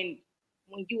than when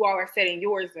you all are setting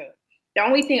yours up. The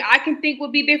only thing I can think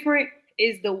would be different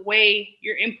is the way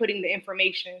you're inputting the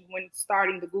information when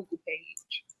starting the Google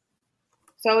page.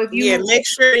 So if you make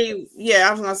sure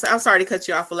I was gonna say, I'm sorry to cut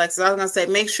you off, Alexis. I was gonna say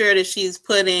make sure that she's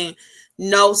putting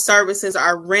no services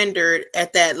are rendered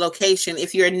at that location.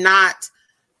 If you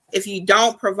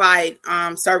don't provide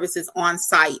services on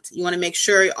site, you want to make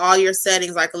sure all your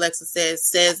settings, like Alexa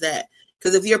says that,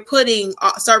 because if you're putting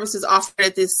services offered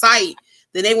at this site,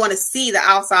 then they want to see the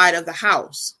outside of the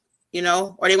house,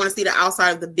 or they want to see the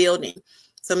outside of the building.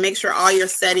 So make sure all your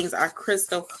settings are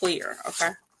crystal clear.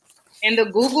 Okay. And the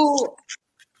Google,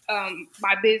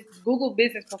 Google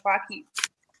business profile,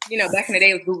 back in the day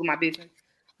it was Google My Business,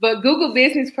 but Google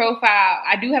business profile,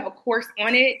 I do have a course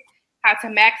on it, how to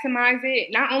maximize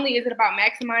it. Not only is it about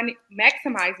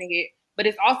maximizing it, but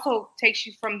it also takes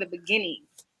you from the beginning,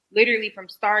 literally from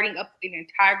starting up an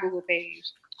entire Google page.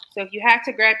 So if you have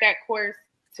to grab that course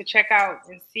to check out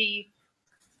and see,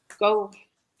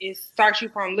 it starts you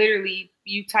from literally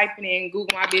you typing in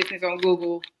Google My Business on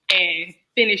Google and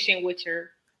finishing with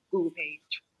your Google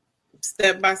page.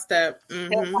 Step by step.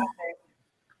 Mm-hmm. Step by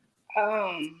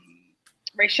step.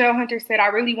 Rachel Hunter said, I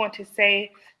really want to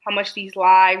say how much these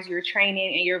lives, your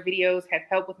training, and your videos have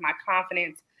helped with my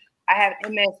confidence. I have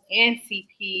MS and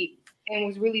CP and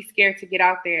was really scared to get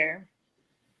out there.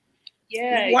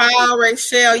 Yeah. Wow,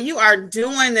 Rachel, you are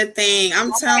doing the thing.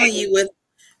 I'm telling you,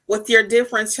 with your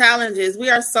different challenges, we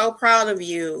are so proud of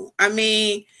you. I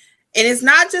mean, and it's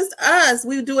not just us.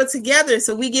 We do it together.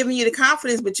 So we giving you the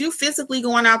confidence, but you physically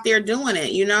going out there doing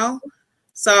it,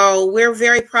 So we're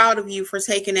very proud of you for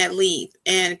taking that leap.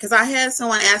 And because I had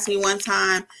someone ask me one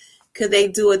time, could they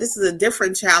do it? This is a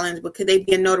different challenge, but could they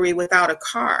be a notary without a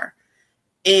car?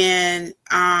 And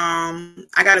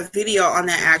I got a video on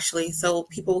that actually. So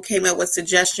people came up with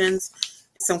suggestions,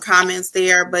 some comments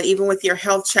there. But even with your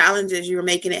health challenges, you're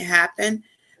making it happen.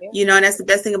 And that's the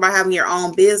best thing about having your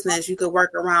own business. You could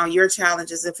work around your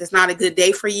challenges. If it's not a good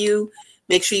day for you,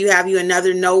 make sure you have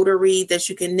another notary that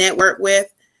you can network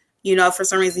with. For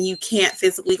some reason you can't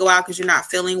physically go out because you're not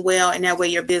feeling well, and that way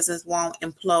your business won't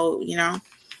implode,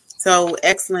 So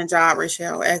excellent job,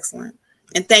 Rachel. Excellent.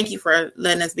 And thank you for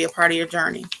letting us be a part of your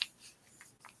journey.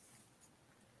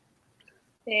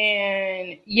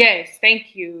 And yes,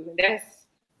 thank you. That's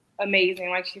amazing.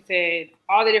 Like she said,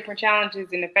 all the different challenges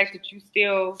and the fact that you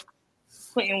still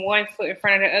putting one foot in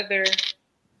front of the other,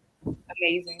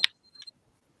 amazing.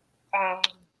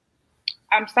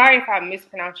 I'm sorry if I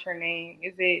mispronounced your name.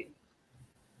 Is it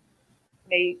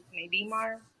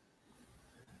Nadimar?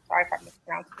 Sorry if I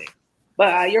mispronounced it.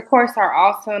 But your courses are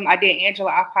awesome. I did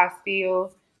Angela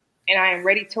Apostille, and I am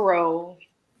ready to roll.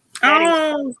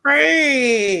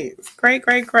 Great.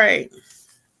 Great.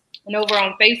 And over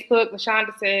on Facebook,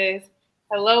 LaShonda says,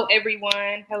 hello,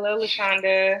 everyone. Hello,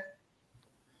 LaShonda.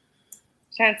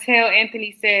 Chantel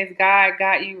Anthony says, God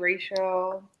got you,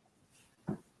 Rachel.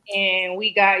 And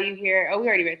we got you here. Oh, we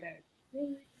already read that.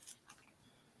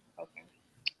 Okay.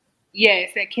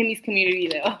 Yes, at Kimmy's community,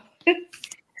 though.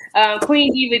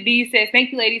 Queen Diva D says,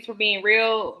 thank you, ladies, for being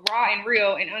real, raw and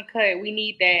real and uncut. We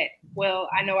need that. Well,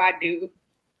 I know I do.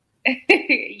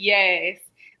 Yes.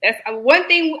 That's one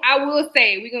thing I will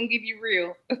say. We're going to give you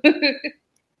real.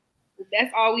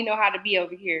 That's all we know how to be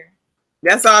over here.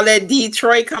 That's all that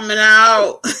Detroit coming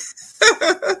out.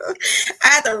 I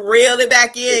had to reel it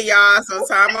back in, y'all.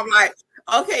 Sometimes I'm like,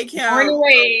 okay, Kim.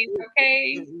 Anyways,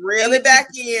 okay. Reel it back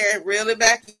in.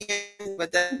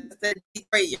 But that's that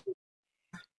Detroit.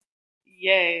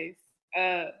 Yes.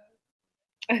 Chantel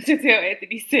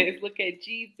Anthony says, look at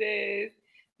Jesus.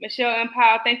 Michelle and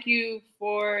Powell, thank you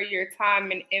for your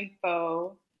time and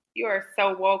info. You are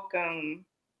so welcome.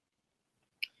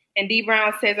 And D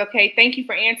Brown says, okay, thank you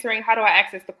for answering. How do I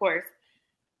access the course?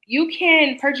 You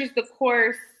can purchase the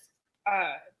course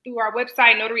through our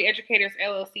website,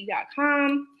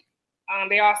 notaryeducatorsllc.com.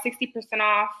 They're all 60%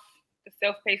 off the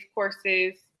self-paced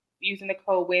courses using the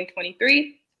code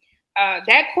WIN23.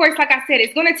 That course, like I said,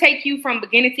 is going to take you from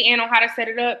beginning to end on how to set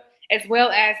it up, as well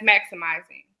as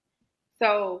maximizing.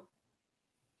 So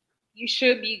you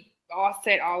should be all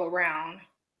set all around.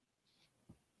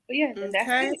 But yeah, that's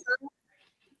it.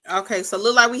 Okay, so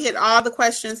look like we hit all the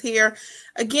questions here.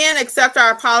 Again, accept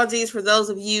our apologies for those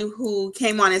of you who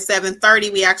came on at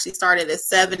 7:30. We actually started at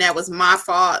 7. That was my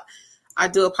fault. I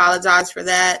do apologize for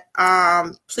that.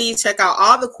 Please check out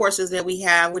all the courses that we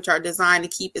have, which are designed to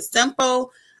keep it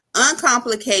simple,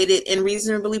 uncomplicated, and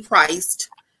reasonably priced.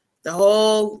 The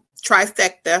whole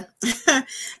trifecta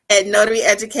at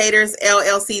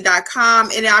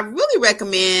notaryeducatorsllc.com. And I really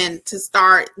recommend to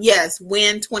start,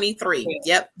 WIN23.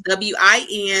 Yep,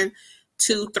 WIN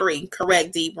 23.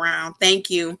 Correct, D Brown. Thank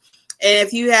you. And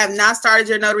if you have not started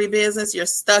your notary business, you're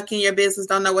stuck in your business,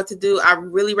 don't know what to do, I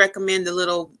really recommend the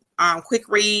little quick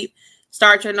read,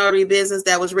 Start Your Notary Business,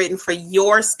 that was written for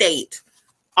your state.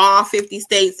 All 50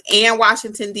 states and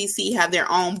Washington, D.C. have their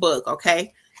own book,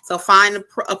 okay? So find the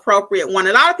appropriate one.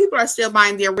 A lot of people are still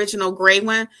buying the original gray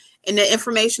one, and the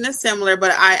information is similar, but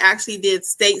I actually did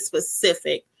state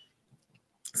specific.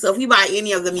 So if you buy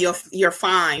any of them, you're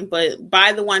fine, but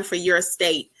buy the one for your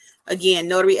state. Again,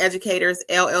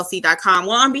 notaryeducatorsllc.com.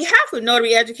 Well, on behalf of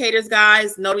Notary Educators,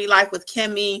 guys, Notary Life with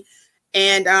Kimmy,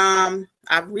 and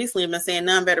I've recently been saying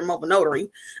None Better Mobile Notary.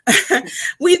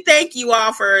 We thank you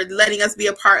all for letting us be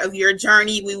a part of your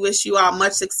journey. We wish you all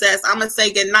much success. I'm going to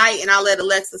say good night, and I'll let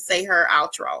Alexa say her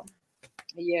outro.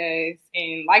 Yes,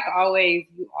 and like always,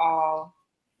 you all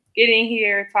get in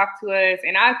here, talk to us,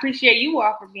 and I appreciate you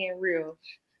all for being real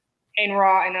and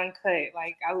raw and uncut.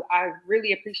 Like, I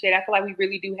really appreciate it. I feel like we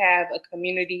really do have a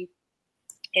community,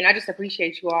 and I just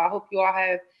appreciate you all. I hope you all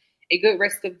have a good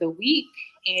rest of the week,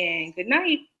 and good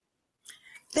night.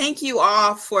 Thank you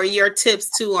all for your tips,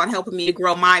 too, on helping me to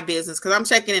grow my business, because I'm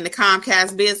checking into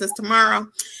Comcast Business tomorrow.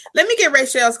 Let me get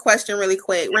Rachel's question really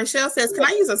quick. Rachel says, can I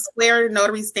use a square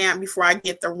notary stamp before I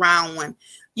get the round one?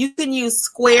 You can use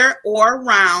square or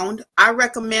round. I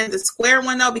recommend the square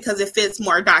one, though, because it fits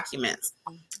more documents.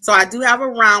 So I do have a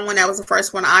round one. That was the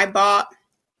first one I bought,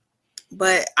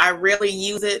 but I rarely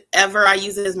use it ever. I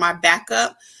use it as my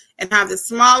backup, and have the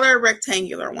smaller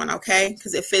rectangular one, okay,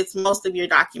 because it fits most of your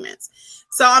documents.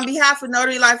 So on behalf of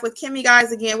Notary Life with Kimmy,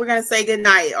 guys, again, we're going to say good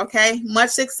night, okay? Much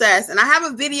success. And I have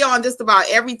a video on just about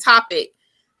every topic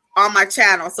on my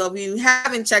channel. So if you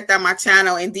haven't checked out my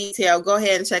channel in detail, go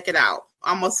ahead and check it out.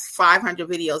 Almost 500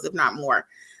 videos, if not more.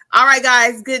 All right,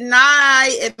 guys, good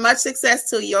night and much success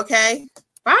to you, okay?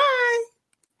 Bye.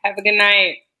 Have a good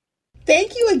night.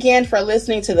 Thank you again for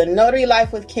listening to the Notary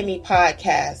Life with Kimmy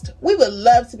podcast. We would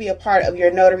love to be a part of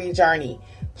your notary journey.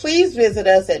 Please visit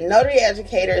us at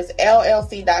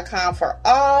notaryeducatorsllc.com for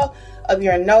all of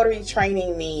your notary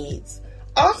training needs.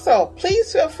 Also,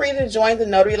 please feel free to join the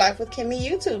Notary Life with Kimmy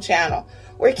YouTube channel,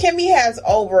 where Kimmy has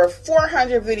over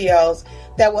 400 videos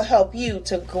that will help you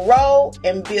to grow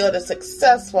and build a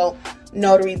successful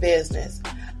notary business.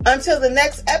 Until the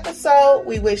next episode,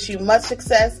 we wish you much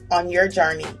success on your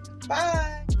journey.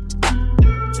 Bye.